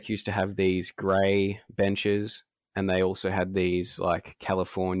 Tech Deck used to have these grey benches, and they also had these like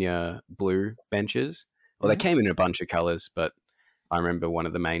California blue benches. Well, they came in a bunch of colors, but I remember one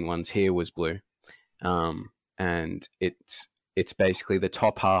of the main ones here was blue. And it's basically the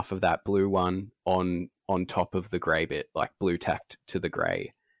top half of that blue one on top of the grey bit, like blue tacked to the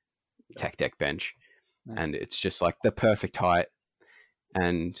grey Tech Deck bench. Nice. And it's just like the perfect height.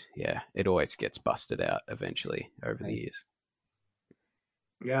 And yeah, it always gets busted out eventually over the years.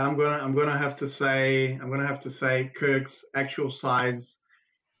 Yeah, I'm gonna have to say Kirk's actual size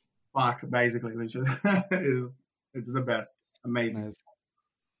park, basically, which is it's the best. Amazing. Nice.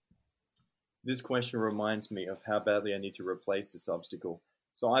 This question reminds me of how badly I need to replace this obstacle.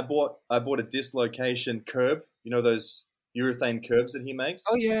 So I bought a dislocation curb. You know those urethane curbs that he makes?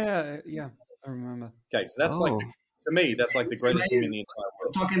 Oh yeah, I remember. Okay, so that's like to me that's like the greatest thing in the entire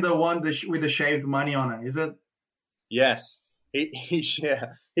world. You're talking the one with the shaved money on it, is it? Yes. He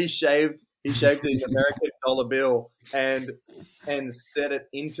shaved an American dollar bill and set it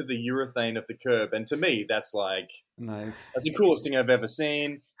into the urethane of the curb. And to me, that's like nice. That's the coolest thing I've ever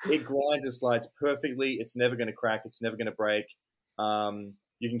seen. It grinds and slides perfectly. It's never going to crack. It's never going to break.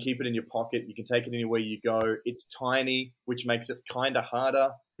 You can keep it in your pocket. You can take it anywhere you go. It's tiny, which makes it kind of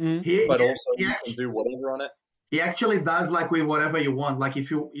harder, but also you can do whatever on it. He actually does like with whatever you want. Like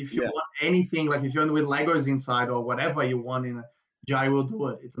if you want anything, like if you want with Legos inside or whatever you want in it, Jai will do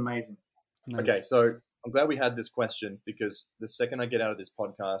it. It's amazing. Nice. Okay, so I'm glad we had this question because the second I get out of this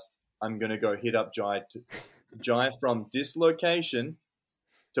podcast, I'm going to go hit up Jai from dislocation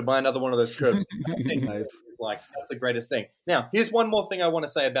to buy another one of those curbs. Nice. Like that's the greatest thing. Now, here's one more thing I want to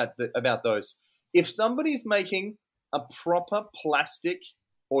say about those. If somebody's making a proper plastic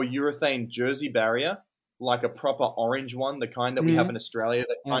or urethane jersey barrier, like a proper orange one, the kind that we have in Australia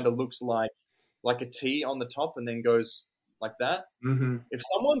that kind of looks like a T on the top and then goes like that. Mm-hmm. If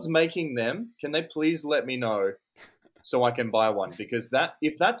someone's making them, can they please let me know so I can buy one? Because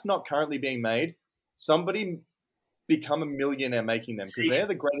if that's not currently being made, somebody become a millionaire making them because they're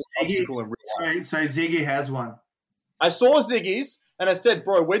the greatest obstacle in real life. So Ziggy has one. I saw Ziggy's and I said,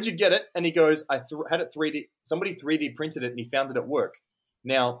 bro, where'd you get it? And he goes, I had it 3D. Somebody 3D printed it and he found it at work.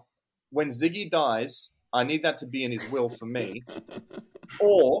 Now, when Ziggy dies, I need that to be in his will for me.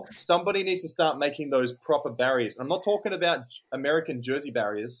 Or somebody needs to start making those proper barriers. I'm not talking about American jersey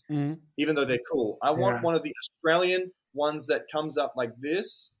barriers, even though they're cool. I want one of the Australian ones that comes up like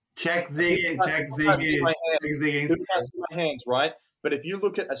this. Check Ziggy. You can't see my hands, right? But if you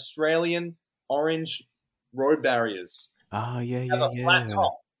look at Australian orange road barriers, they have a flat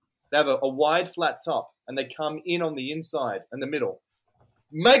top. They have a wide flat top, and they come in on the inside and the middle.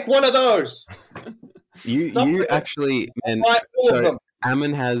 Make one of those. You actually, and so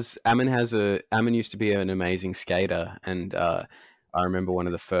Ammon used to be an amazing skater, and I remember one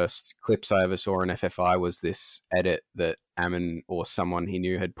of the first clips I ever saw on FFI was this edit that Ammon or someone he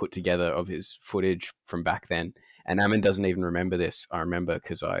knew had put together of his footage from back then, and Ammon doesn't even remember this. I remember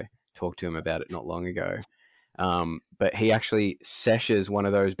because I talked to him about it not long ago. But he actually seshes one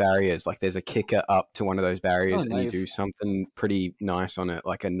of those barriers. Like there's a kicker up to one of those barriers, and you do something pretty nice on it,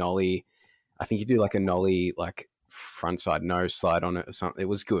 like a nollie. I think you do like a nollie, like frontside nose slide on it or something. It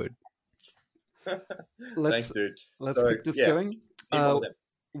was good. Thanks, dude. Let's keep this going.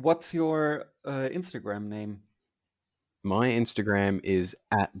 What's your Instagram name? My Instagram is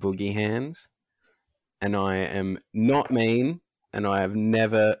 @boogiehands, and I am not mean, and I have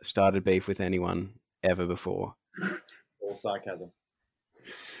never started beef with anyone ever before. All sarcasm.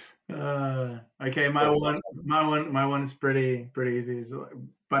 Okay, my one is pretty easy.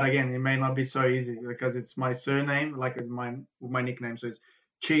 But again, it may not be so easy because it's my surname, like my nickname. So it's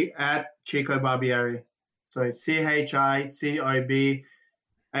Chico Barbieri. So it's ChicoBarbieri.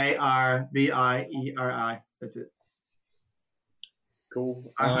 That's it.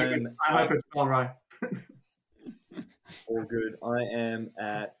 Cool. I hope it's all right. All good. I am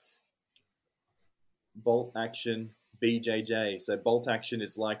at Bolt Action BJJ. So Bolt Action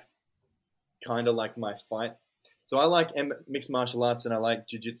is kind of like my fight. So I like mixed martial arts and I like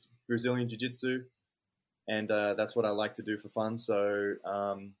Brazilian jiu-jitsu, and that's what I like to do for fun. So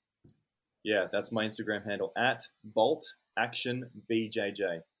that's my Instagram handle at Bolt Action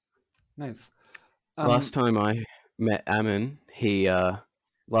BJJ. Nice. Last time I met Ammon,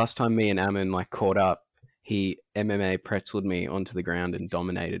 last time me and Ammon caught up, he MMA pretzeled me onto the ground and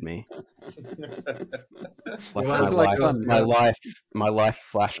dominated me. Like Sounds like fun. My life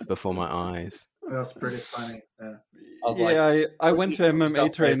flashed before my eyes. That's pretty funny. Yeah. I went to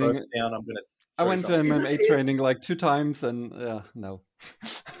MMA training. I went to MMA training like 2 times, and no.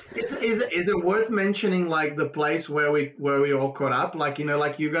 Is it worth mentioning like the place where we all caught up? Like, you know,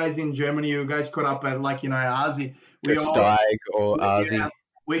 like you guys in Germany, you guys caught up at like, you know, Aussie. Steig or Aussie. Yeah,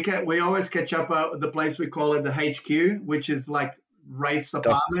 we always catch up at the place we call it the HQ, which is like Rafe's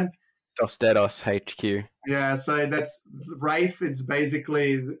apartment. Dos Dedos HQ. Yeah, so that's Rafe. It's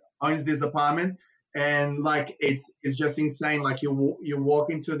basically owns this apartment, and like it's just insane. Like you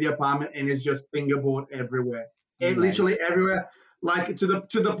walk into the apartment and it's just fingerboard everywhere. Nice. Literally everywhere. Like to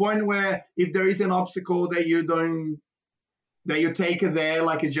the point where if there is an obstacle that you take it there,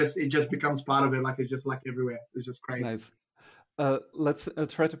 like it just becomes part of it. Like it's just like everywhere. It's just crazy. Nice. Let's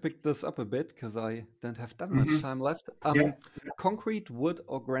try to pick this up a bit because I don't have that much time left. Concrete, wood,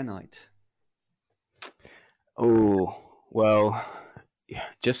 or granite? Oh, well,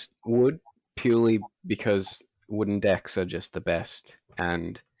 just wood, purely because wooden decks are just the best,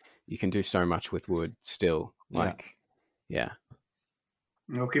 and you can do so much with wood still. Like, yeah.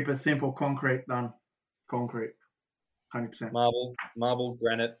 We'll keep it simple. Concrete, done. Concrete, 100%. Marble,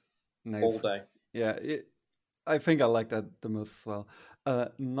 granite, nice. All day. Yeah, I think I like that the most as well.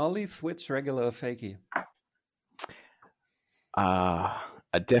 Nollie, switch, regular, or fakie?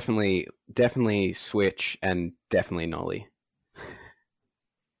 Definitely switch and definitely nollie.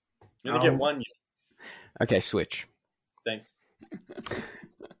 You only get one. Okay, switch. Thanks.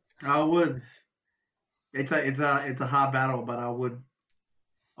 I would. It's a hard battle, but I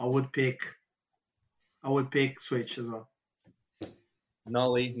would pick switch as well.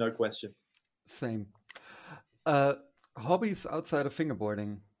 Nollie, no question. Same. Hobbies outside of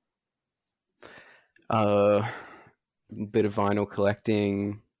fingerboarding? Bit of vinyl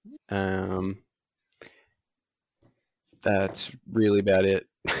collecting. That's really about it.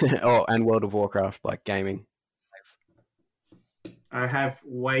 Oh, and World of Warcraft, like gaming. I have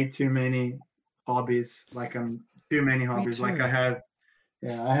way too many hobbies. Like too many hobbies. Like I have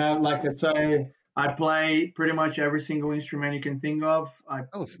like I play pretty much every single instrument you can think of. I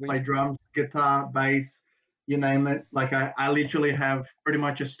play drums, guitar, bass, you name it. Like I literally have pretty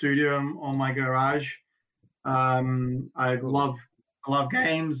much a studio on my garage. I love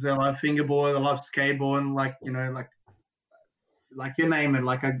games. I love fingerboard. I love skateboarding. Like, you know, like you name it.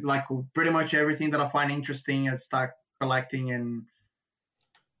 Like I like pretty much everything that I find interesting. I start collecting, and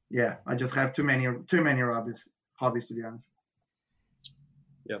I just have too many hobbies to be honest.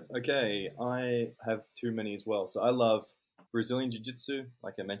 Yeah. Okay. I have too many as well. So I love Brazilian Jiu-Jitsu,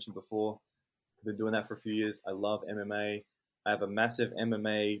 like I mentioned before. I've been doing that for a few years. I love MMA. I have a massive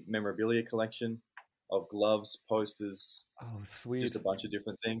MMA memorabilia collection of gloves, posters, sweet, just a bunch of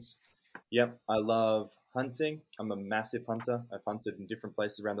different things. Yep, I love hunting. I'm a massive hunter. I've hunted in different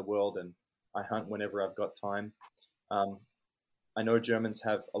places around the world, and I hunt whenever I've got time. I know Germans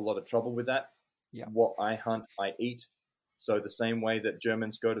have a lot of trouble with that. Yeah. What I hunt, I eat. So the same way that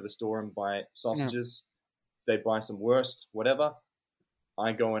Germans go to the store and buy sausages, they buy some wurst, whatever.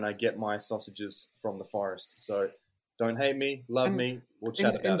 I go and I get my sausages from the forest. So don't hate me, love me. We'll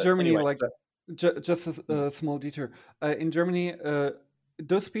chat about it. In Germany, anyway, just a small detour. In Germany,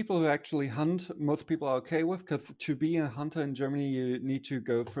 those people who actually hunt, most people are okay with, because to be a hunter in Germany, you need to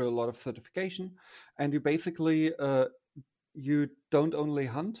go through a lot of certification, and you basically you don't only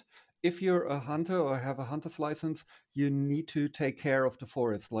hunt. If you're a hunter or have a hunter's license, you need to take care of the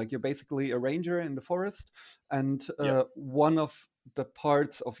forest. Like, you're basically a ranger in the forest, and one of the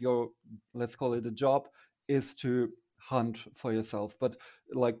parts of your, let's call it a job, is to hunt for yourself, but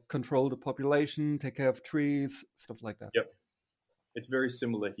like control the population, take care of trees, stuff like that. Yep. It's very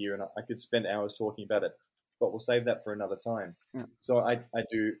similar here, and I could spend hours talking about it, but we'll save that for another time. Yeah. So I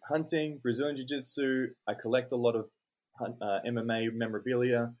do hunting, Brazilian Jiu-Jitsu, I collect a lot of MMA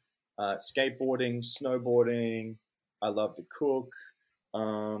memorabilia, skateboarding, snowboarding, I love to cook,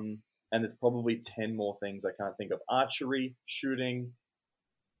 and there's probably 10 more things I can't think of. Archery, shooting,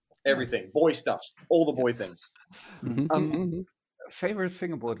 everything. Nice. Boy stuff, all the boy things. Favorite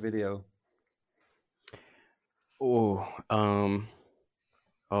fingerboard video?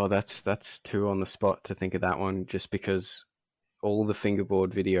 That's too on the spot to think of that one, just because all the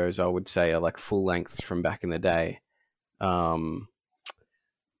fingerboard videos I would say are like full lengths from back in the day.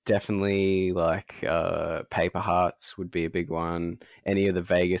 Definitely like Paper Hearts would be a big one. Any of the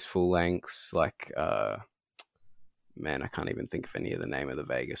Vegas full lengths, like man, I can't even think of any of the name of the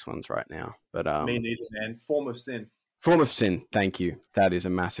Vegas ones right now. But me neither, man. Form of Sin. Form of Sin, thank you. That is a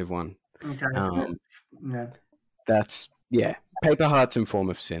massive one. Okay. Yeah. That's Paper Heart's in Form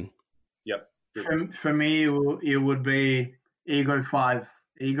of Sin. Yep. For me, it would be Ego 5.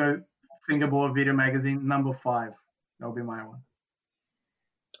 Ego Fingerboard Video Magazine, number 5. That'll be my one.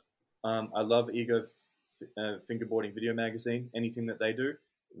 I love Ego Fingerboarding Video Magazine. Anything that they do.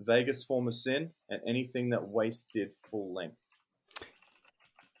 Vegas Form of Sin, and anything that Waste did full length.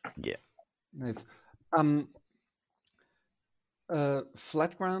 Yeah. Nice.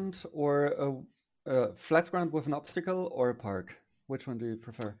 Flat ground or flat ground with an obstacle or a park? Which one do you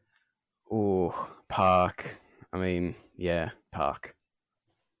prefer? Oh, park. I mean, park.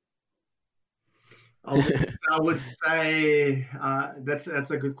 I would say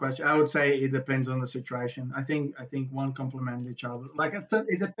that's a good question. I would say it depends on the situation. I think one complement each other. Like it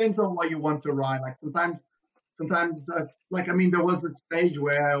depends on what you want to ride. Like sometimes like I mean there was a stage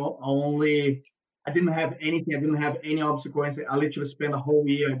where I didn't have anything. I didn't have any obstacles. I literally spent a whole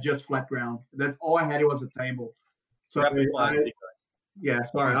year just flat ground. That's all I had. It was a table. So Sorry.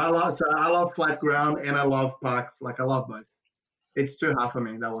 I love flat ground and I love parks. Like I love both. It's too hard for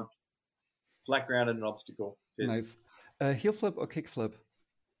me, that one. Flat ground and an obstacle. Nice. Heel flip or kick flip?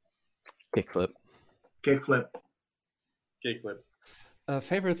 Kick flip. Kick flip. Kick flip.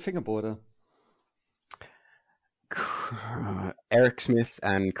 Favorite fingerboarder? Eric Smith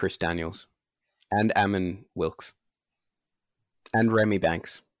and Chris Daniels. And Ammon Wilkes. And Remy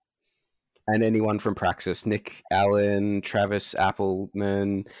Banks. And anyone from Praxis. Nick Allen, Travis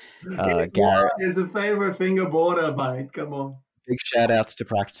Appleman, Garrett. Is a favorite fingerboarder, mate. Come on. Big shout outs to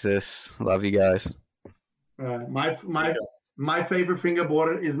Praxis. Love you guys. My favorite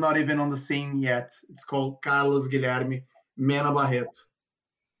fingerboarder is not even on the scene yet. It's called Carlos Guilherme Mena Barreto.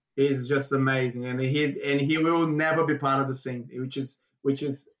 He's just amazing, and he will never be part of the scene, which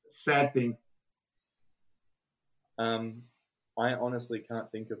is sad thing. I honestly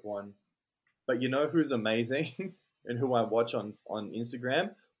can't think of one, but you know who's amazing and who I watch on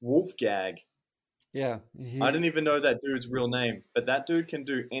Instagram? Wolfgag. Yeah. I didn't even know that dude's real name, but that dude can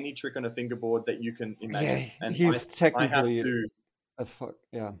do any trick on a fingerboard that you can imagine. Yeah, and he's technically as fuck.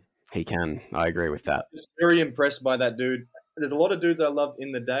 Yeah. He can. I agree with that. I'm very impressed by that dude. There's a lot of dudes I loved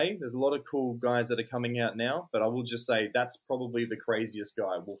in the day. There's a lot of cool guys that are coming out now, but I will just say that's probably the craziest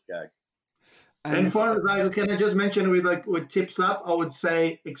guy, Wolfgag. And for like, can I just mention with tips up? I would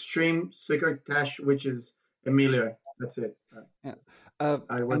say Extreme Secret Cash, which is Emilio. That's it. Yeah. I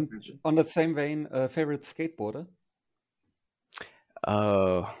was mentioned. On the same vein, favorite skateboarder?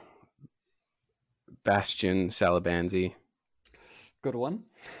 Bastian Salabanzi. Good one.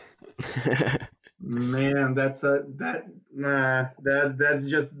 Man, that's just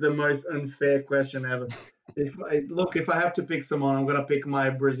the most unfair question ever. If I have to pick someone, I'm gonna pick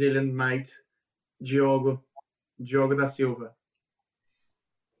my Brazilian mate, Diogo da Silva.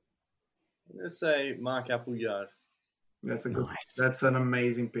 I'm gonna say Mark Appleyard. That's a good. Nice. That's an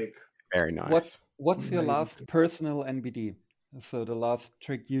amazing pick. Very nice. What's your last personal NBD? So the last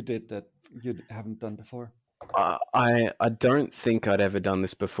trick you did that you haven't done before? I don't think I'd ever done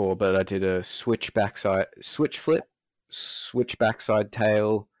this before, but I did a switch flip, switch backside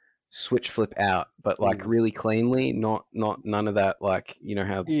tail, switch flip out, but like really cleanly, not none of that, like, you know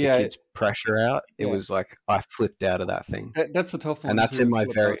how the kids pressure out. It was like I flipped out of that thing. That's a tough one. And that's in my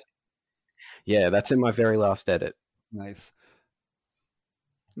that's in my very last edit. Nice.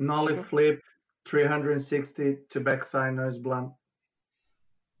 Nollie flip, 360 to backside nose blunt.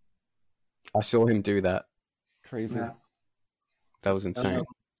 I saw him do that. Crazy. Yeah. That was insane.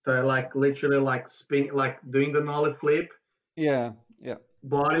 So like literally like spin, like doing the nollie flip. Yeah.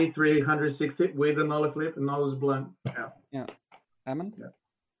 Body 360 with the nollie flip and nose blunt. Yeah. Ammon? Yeah.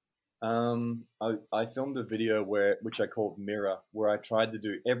 I filmed a video which I called Mirror, where I tried to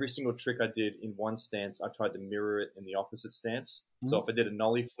do every single trick I did in one stance. I tried to mirror it in the opposite stance. Mm-hmm. So if I did a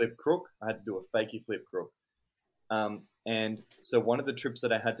nollie flip crook, I had to do a fakie flip crook. And so one of the trips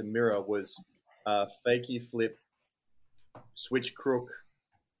that I had to mirror was fakie flip, switch crook,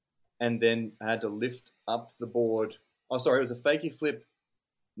 and then I had to lift up the board. Oh, sorry, it was a fakie flip,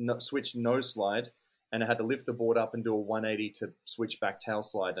 switch nose slide, and I had to lift the board up and do a 180 to switch back tail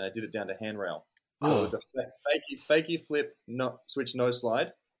slide, and I did it down to handrail. So it was a fakie flip, switch nose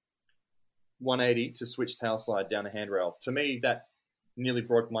slide, 180 to switch tail slide down a handrail. To me, that nearly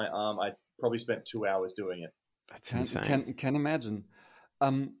broke my arm. I probably spent 2 hours doing it. That's insane. Can imagine.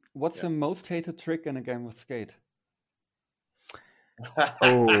 What's the most hated trick in a game with skate?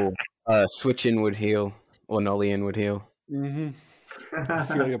 Switch inward heel or nollie inward heel. Mm-hmm. I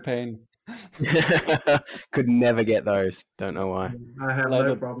feel your pain. Could never get those. Don't know why. I have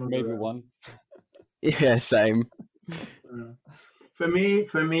no problem. Maybe one. Yeah, same.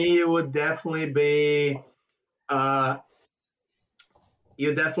 for me, it would definitely be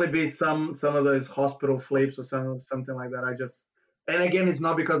some of those hospital flips or something like that. And again, it's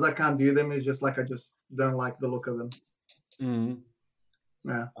not because I can't do them. It's just like I just don't like the look of them. Mm.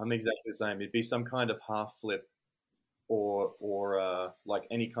 Yeah, I'm exactly the same. It'd be some kind of half flip, or like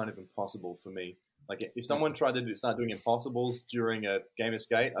any kind of impossible for me. Like if someone tried to start doing impossibles during a game of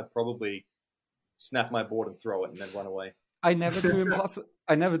skate, I'd probably snap my board and throw it and then run away. I never do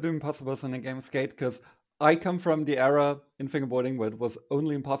impossibles in a game of skate because I come from the era in fingerboarding where it was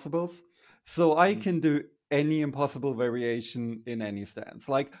only impossibles, so I can do any impossible variation in any stance.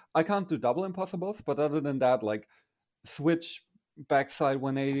 Like I can't do double impossibles, but other than that, like switch backside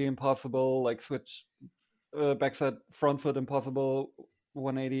 180 impossible, like switch backside front foot impossible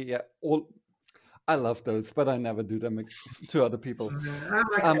 180. Yeah, all I love those, but I never do them to other people.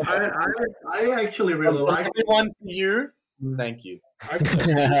 I actually really like everyone to you. Thank you.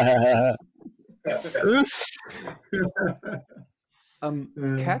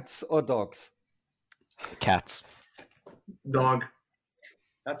 Cats or dogs? Cats. Dog.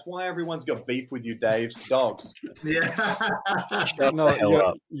 That's why everyone's got beef with you, Dave. Dogs. Yeah.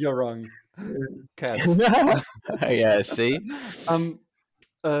 No, you're wrong. Cats. Yeah, see?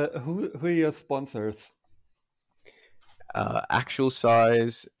 Who are your sponsors? Actual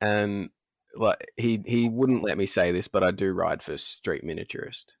Size, and like he wouldn't let me say this, but I do ride for Street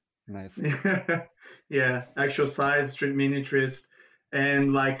Miniaturist. Nice. Yeah, Actual Size, Street Miniaturist,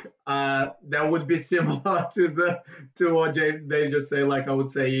 and like that would be similar to what they just say. Like I would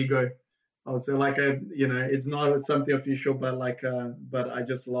say Ego. I would say like it's not something official, but but I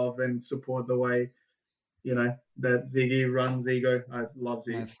just love and support the way that Ziggy runs Ego. I love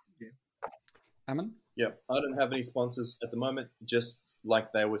Ziggy. Nice. Yeah. Ammon? Yeah, I don't have any sponsors at the moment. Just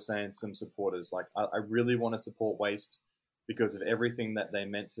like they were saying, some supporters. Like I really want to support Waste because of everything that they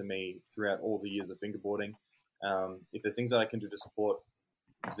meant to me throughout all the years of fingerboarding. If there's things that I can do to support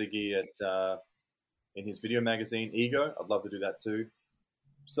Ziggy in his video magazine Ego, I'd love to do that too.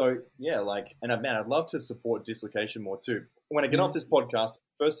 So yeah, I'd love to support Dislocation more too. When I get off this podcast,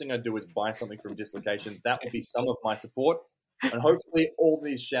 first thing I do is buy something from Dislocation. That would be some of my support, and hopefully all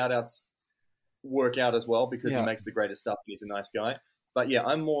these shout outs work out as well because he makes the greatest stuff and he's a nice guy. But yeah,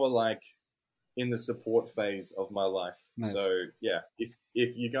 I'm more like in the support phase of my life. Nice. So yeah,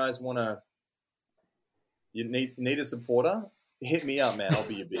 if you guys you need a supporter, hit me up, man. I'll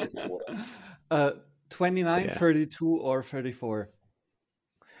be your biggest supporter. 29, 32, or 34?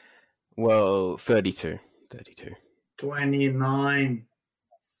 Well, 32. 29.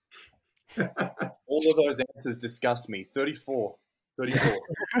 All of those answers disgust me. 34.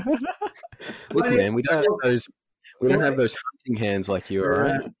 Look, man, we don't have those hunting hands like you, all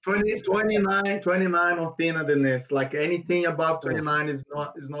right? 29 or thinner than this. Like anything above 29 is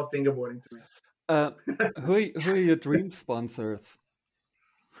not fingerboarding to me. Who are your dream sponsors?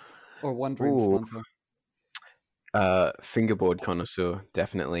 Or one dream sponsor? Fingerboard connoisseur,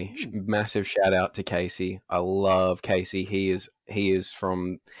 definitely. Massive shout out to Casey. I love Casey. He is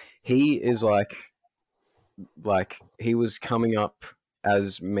like he was coming up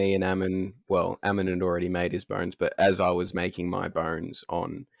as me and Ammon. Well, Ammon had already made his bones, but as I was making my bones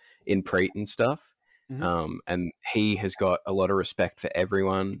in Preet and stuff, and he has got a lot of respect for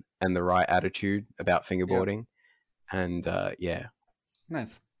everyone and the right attitude about fingerboarding, and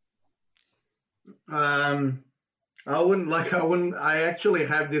nice. I actually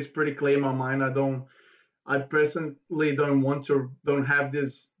have this pretty clear in my mind. I personally don't have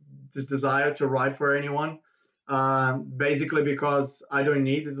this desire to write for anyone. Basically because I don't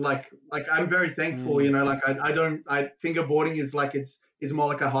need it. Like I'm very thankful, fingerboarding is like, it's more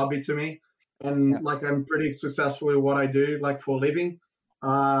like a hobby to me. And like, I'm pretty successful with what I do, like for a living.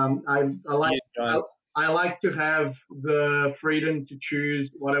 I like to have the freedom to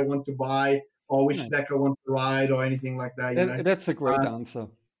choose what I want to buy or which deck I want to ride or anything like that. That's a great answer.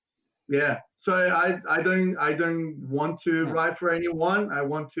 Yeah. So I don't want to write for anyone. I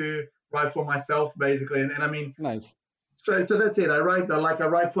want to write for myself, basically. And I mean, nice. So that's it. I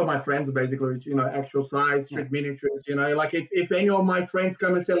write for my friends, basically, which, Actual Size, Street Miniatures, like if any of my friends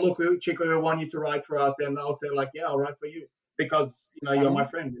come and say, look, Chico, we want you to write for us, and I'll say like, yeah, I'll write for you because, you're my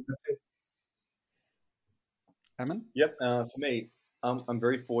friend. That's it. Ammon? Yep. For me, I'm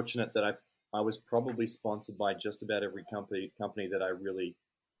very fortunate that I was probably sponsored by just about every company that I really,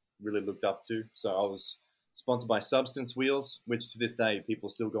 really looked up to. So I was sponsored by Substance Wheels, which to this day people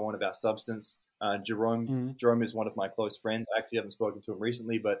still go on about Substance. Jerome is one of my close friends. I actually haven't spoken to him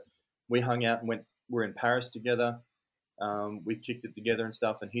recently, but we hung out and we're in Paris together. We kicked it together and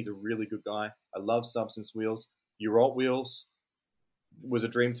stuff, and he's a really good guy. I love Substance Wheels. Uralt Wheels, was a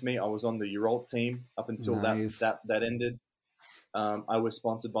dream to me. I was on the Uralt team up until Nice. that ended. I was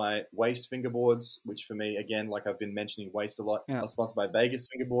sponsored by Waste Fingerboards, which for me, again, like I've been mentioning Waste a lot. Yeah. I was sponsored by Vegas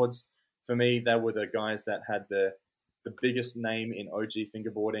Fingerboards. For me, they were the guys that had the biggest name in OG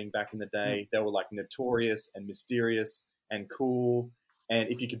fingerboarding back in the day. They were like notorious and mysterious and cool. And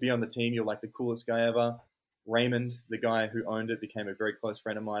if you could be on the team, you're like the coolest guy ever. Raymond, the guy who owned it, became a very close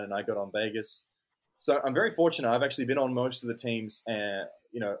friend of mine, and I got on Vegas. So I'm very fortunate. I've actually been on most of the teams, and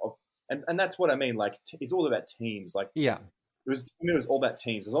that's what I mean. Like it's all about teams. Like yeah, it was all about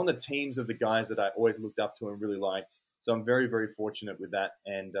teams. It was on the teams of the guys that I always looked up to and really liked. So I'm very, very fortunate with that.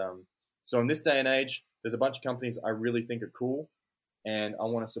 And so in this day and age, there's a bunch of companies I really think are cool, and I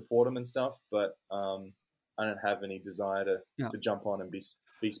want to support them and stuff. But I don't have any desire to jump on and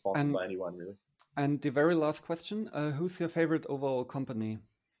be sponsored by anyone really. And the very last question: who's your favorite overall company?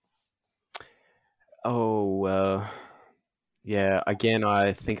 Oh, yeah. Again,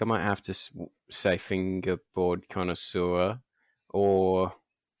 I think I might have to say Fingerboard Connoisseur or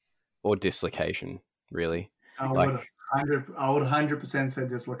Dislocation. Really, I would 100% say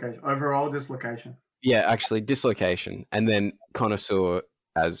Dislocation. Overall, Dislocation. Yeah, actually, Dislocation, and then Connoisseur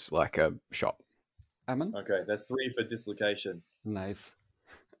as like a shop. Ammon? Okay, that's 3 for Dislocation. Nice.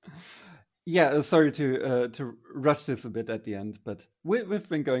 Yeah, sorry to rush this a bit at the end, but we've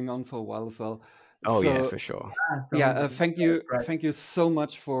been going on for a while as well. Oh, yeah, for sure. Yeah, thank you so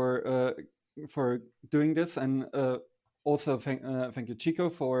much for doing this, and also thank you,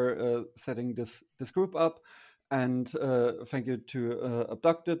 Chico, for setting this group up, and thank you to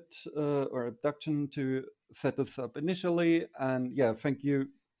Abduction to set this up initially, and yeah, thank you,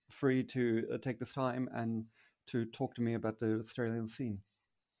 Free, to take this time and to talk to me about the Australian scene.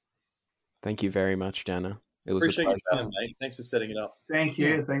 Thank you very much, Jana. It was Appreciate your time, mate. Thanks for setting it up. Thank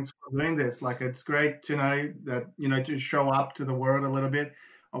you. Yeah. Thanks for doing this. Like, it's great to know that, to show up to the world a little bit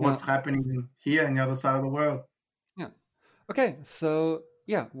of what's happening here on the other side of the world. Yeah. Okay. So,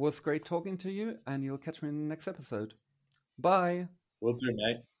 yeah, it was great talking to you, and you'll catch me in the next episode. Bye. Will do,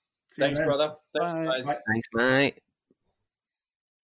 mate. Thanks, brother. Thanks, guys. Thanks, mate.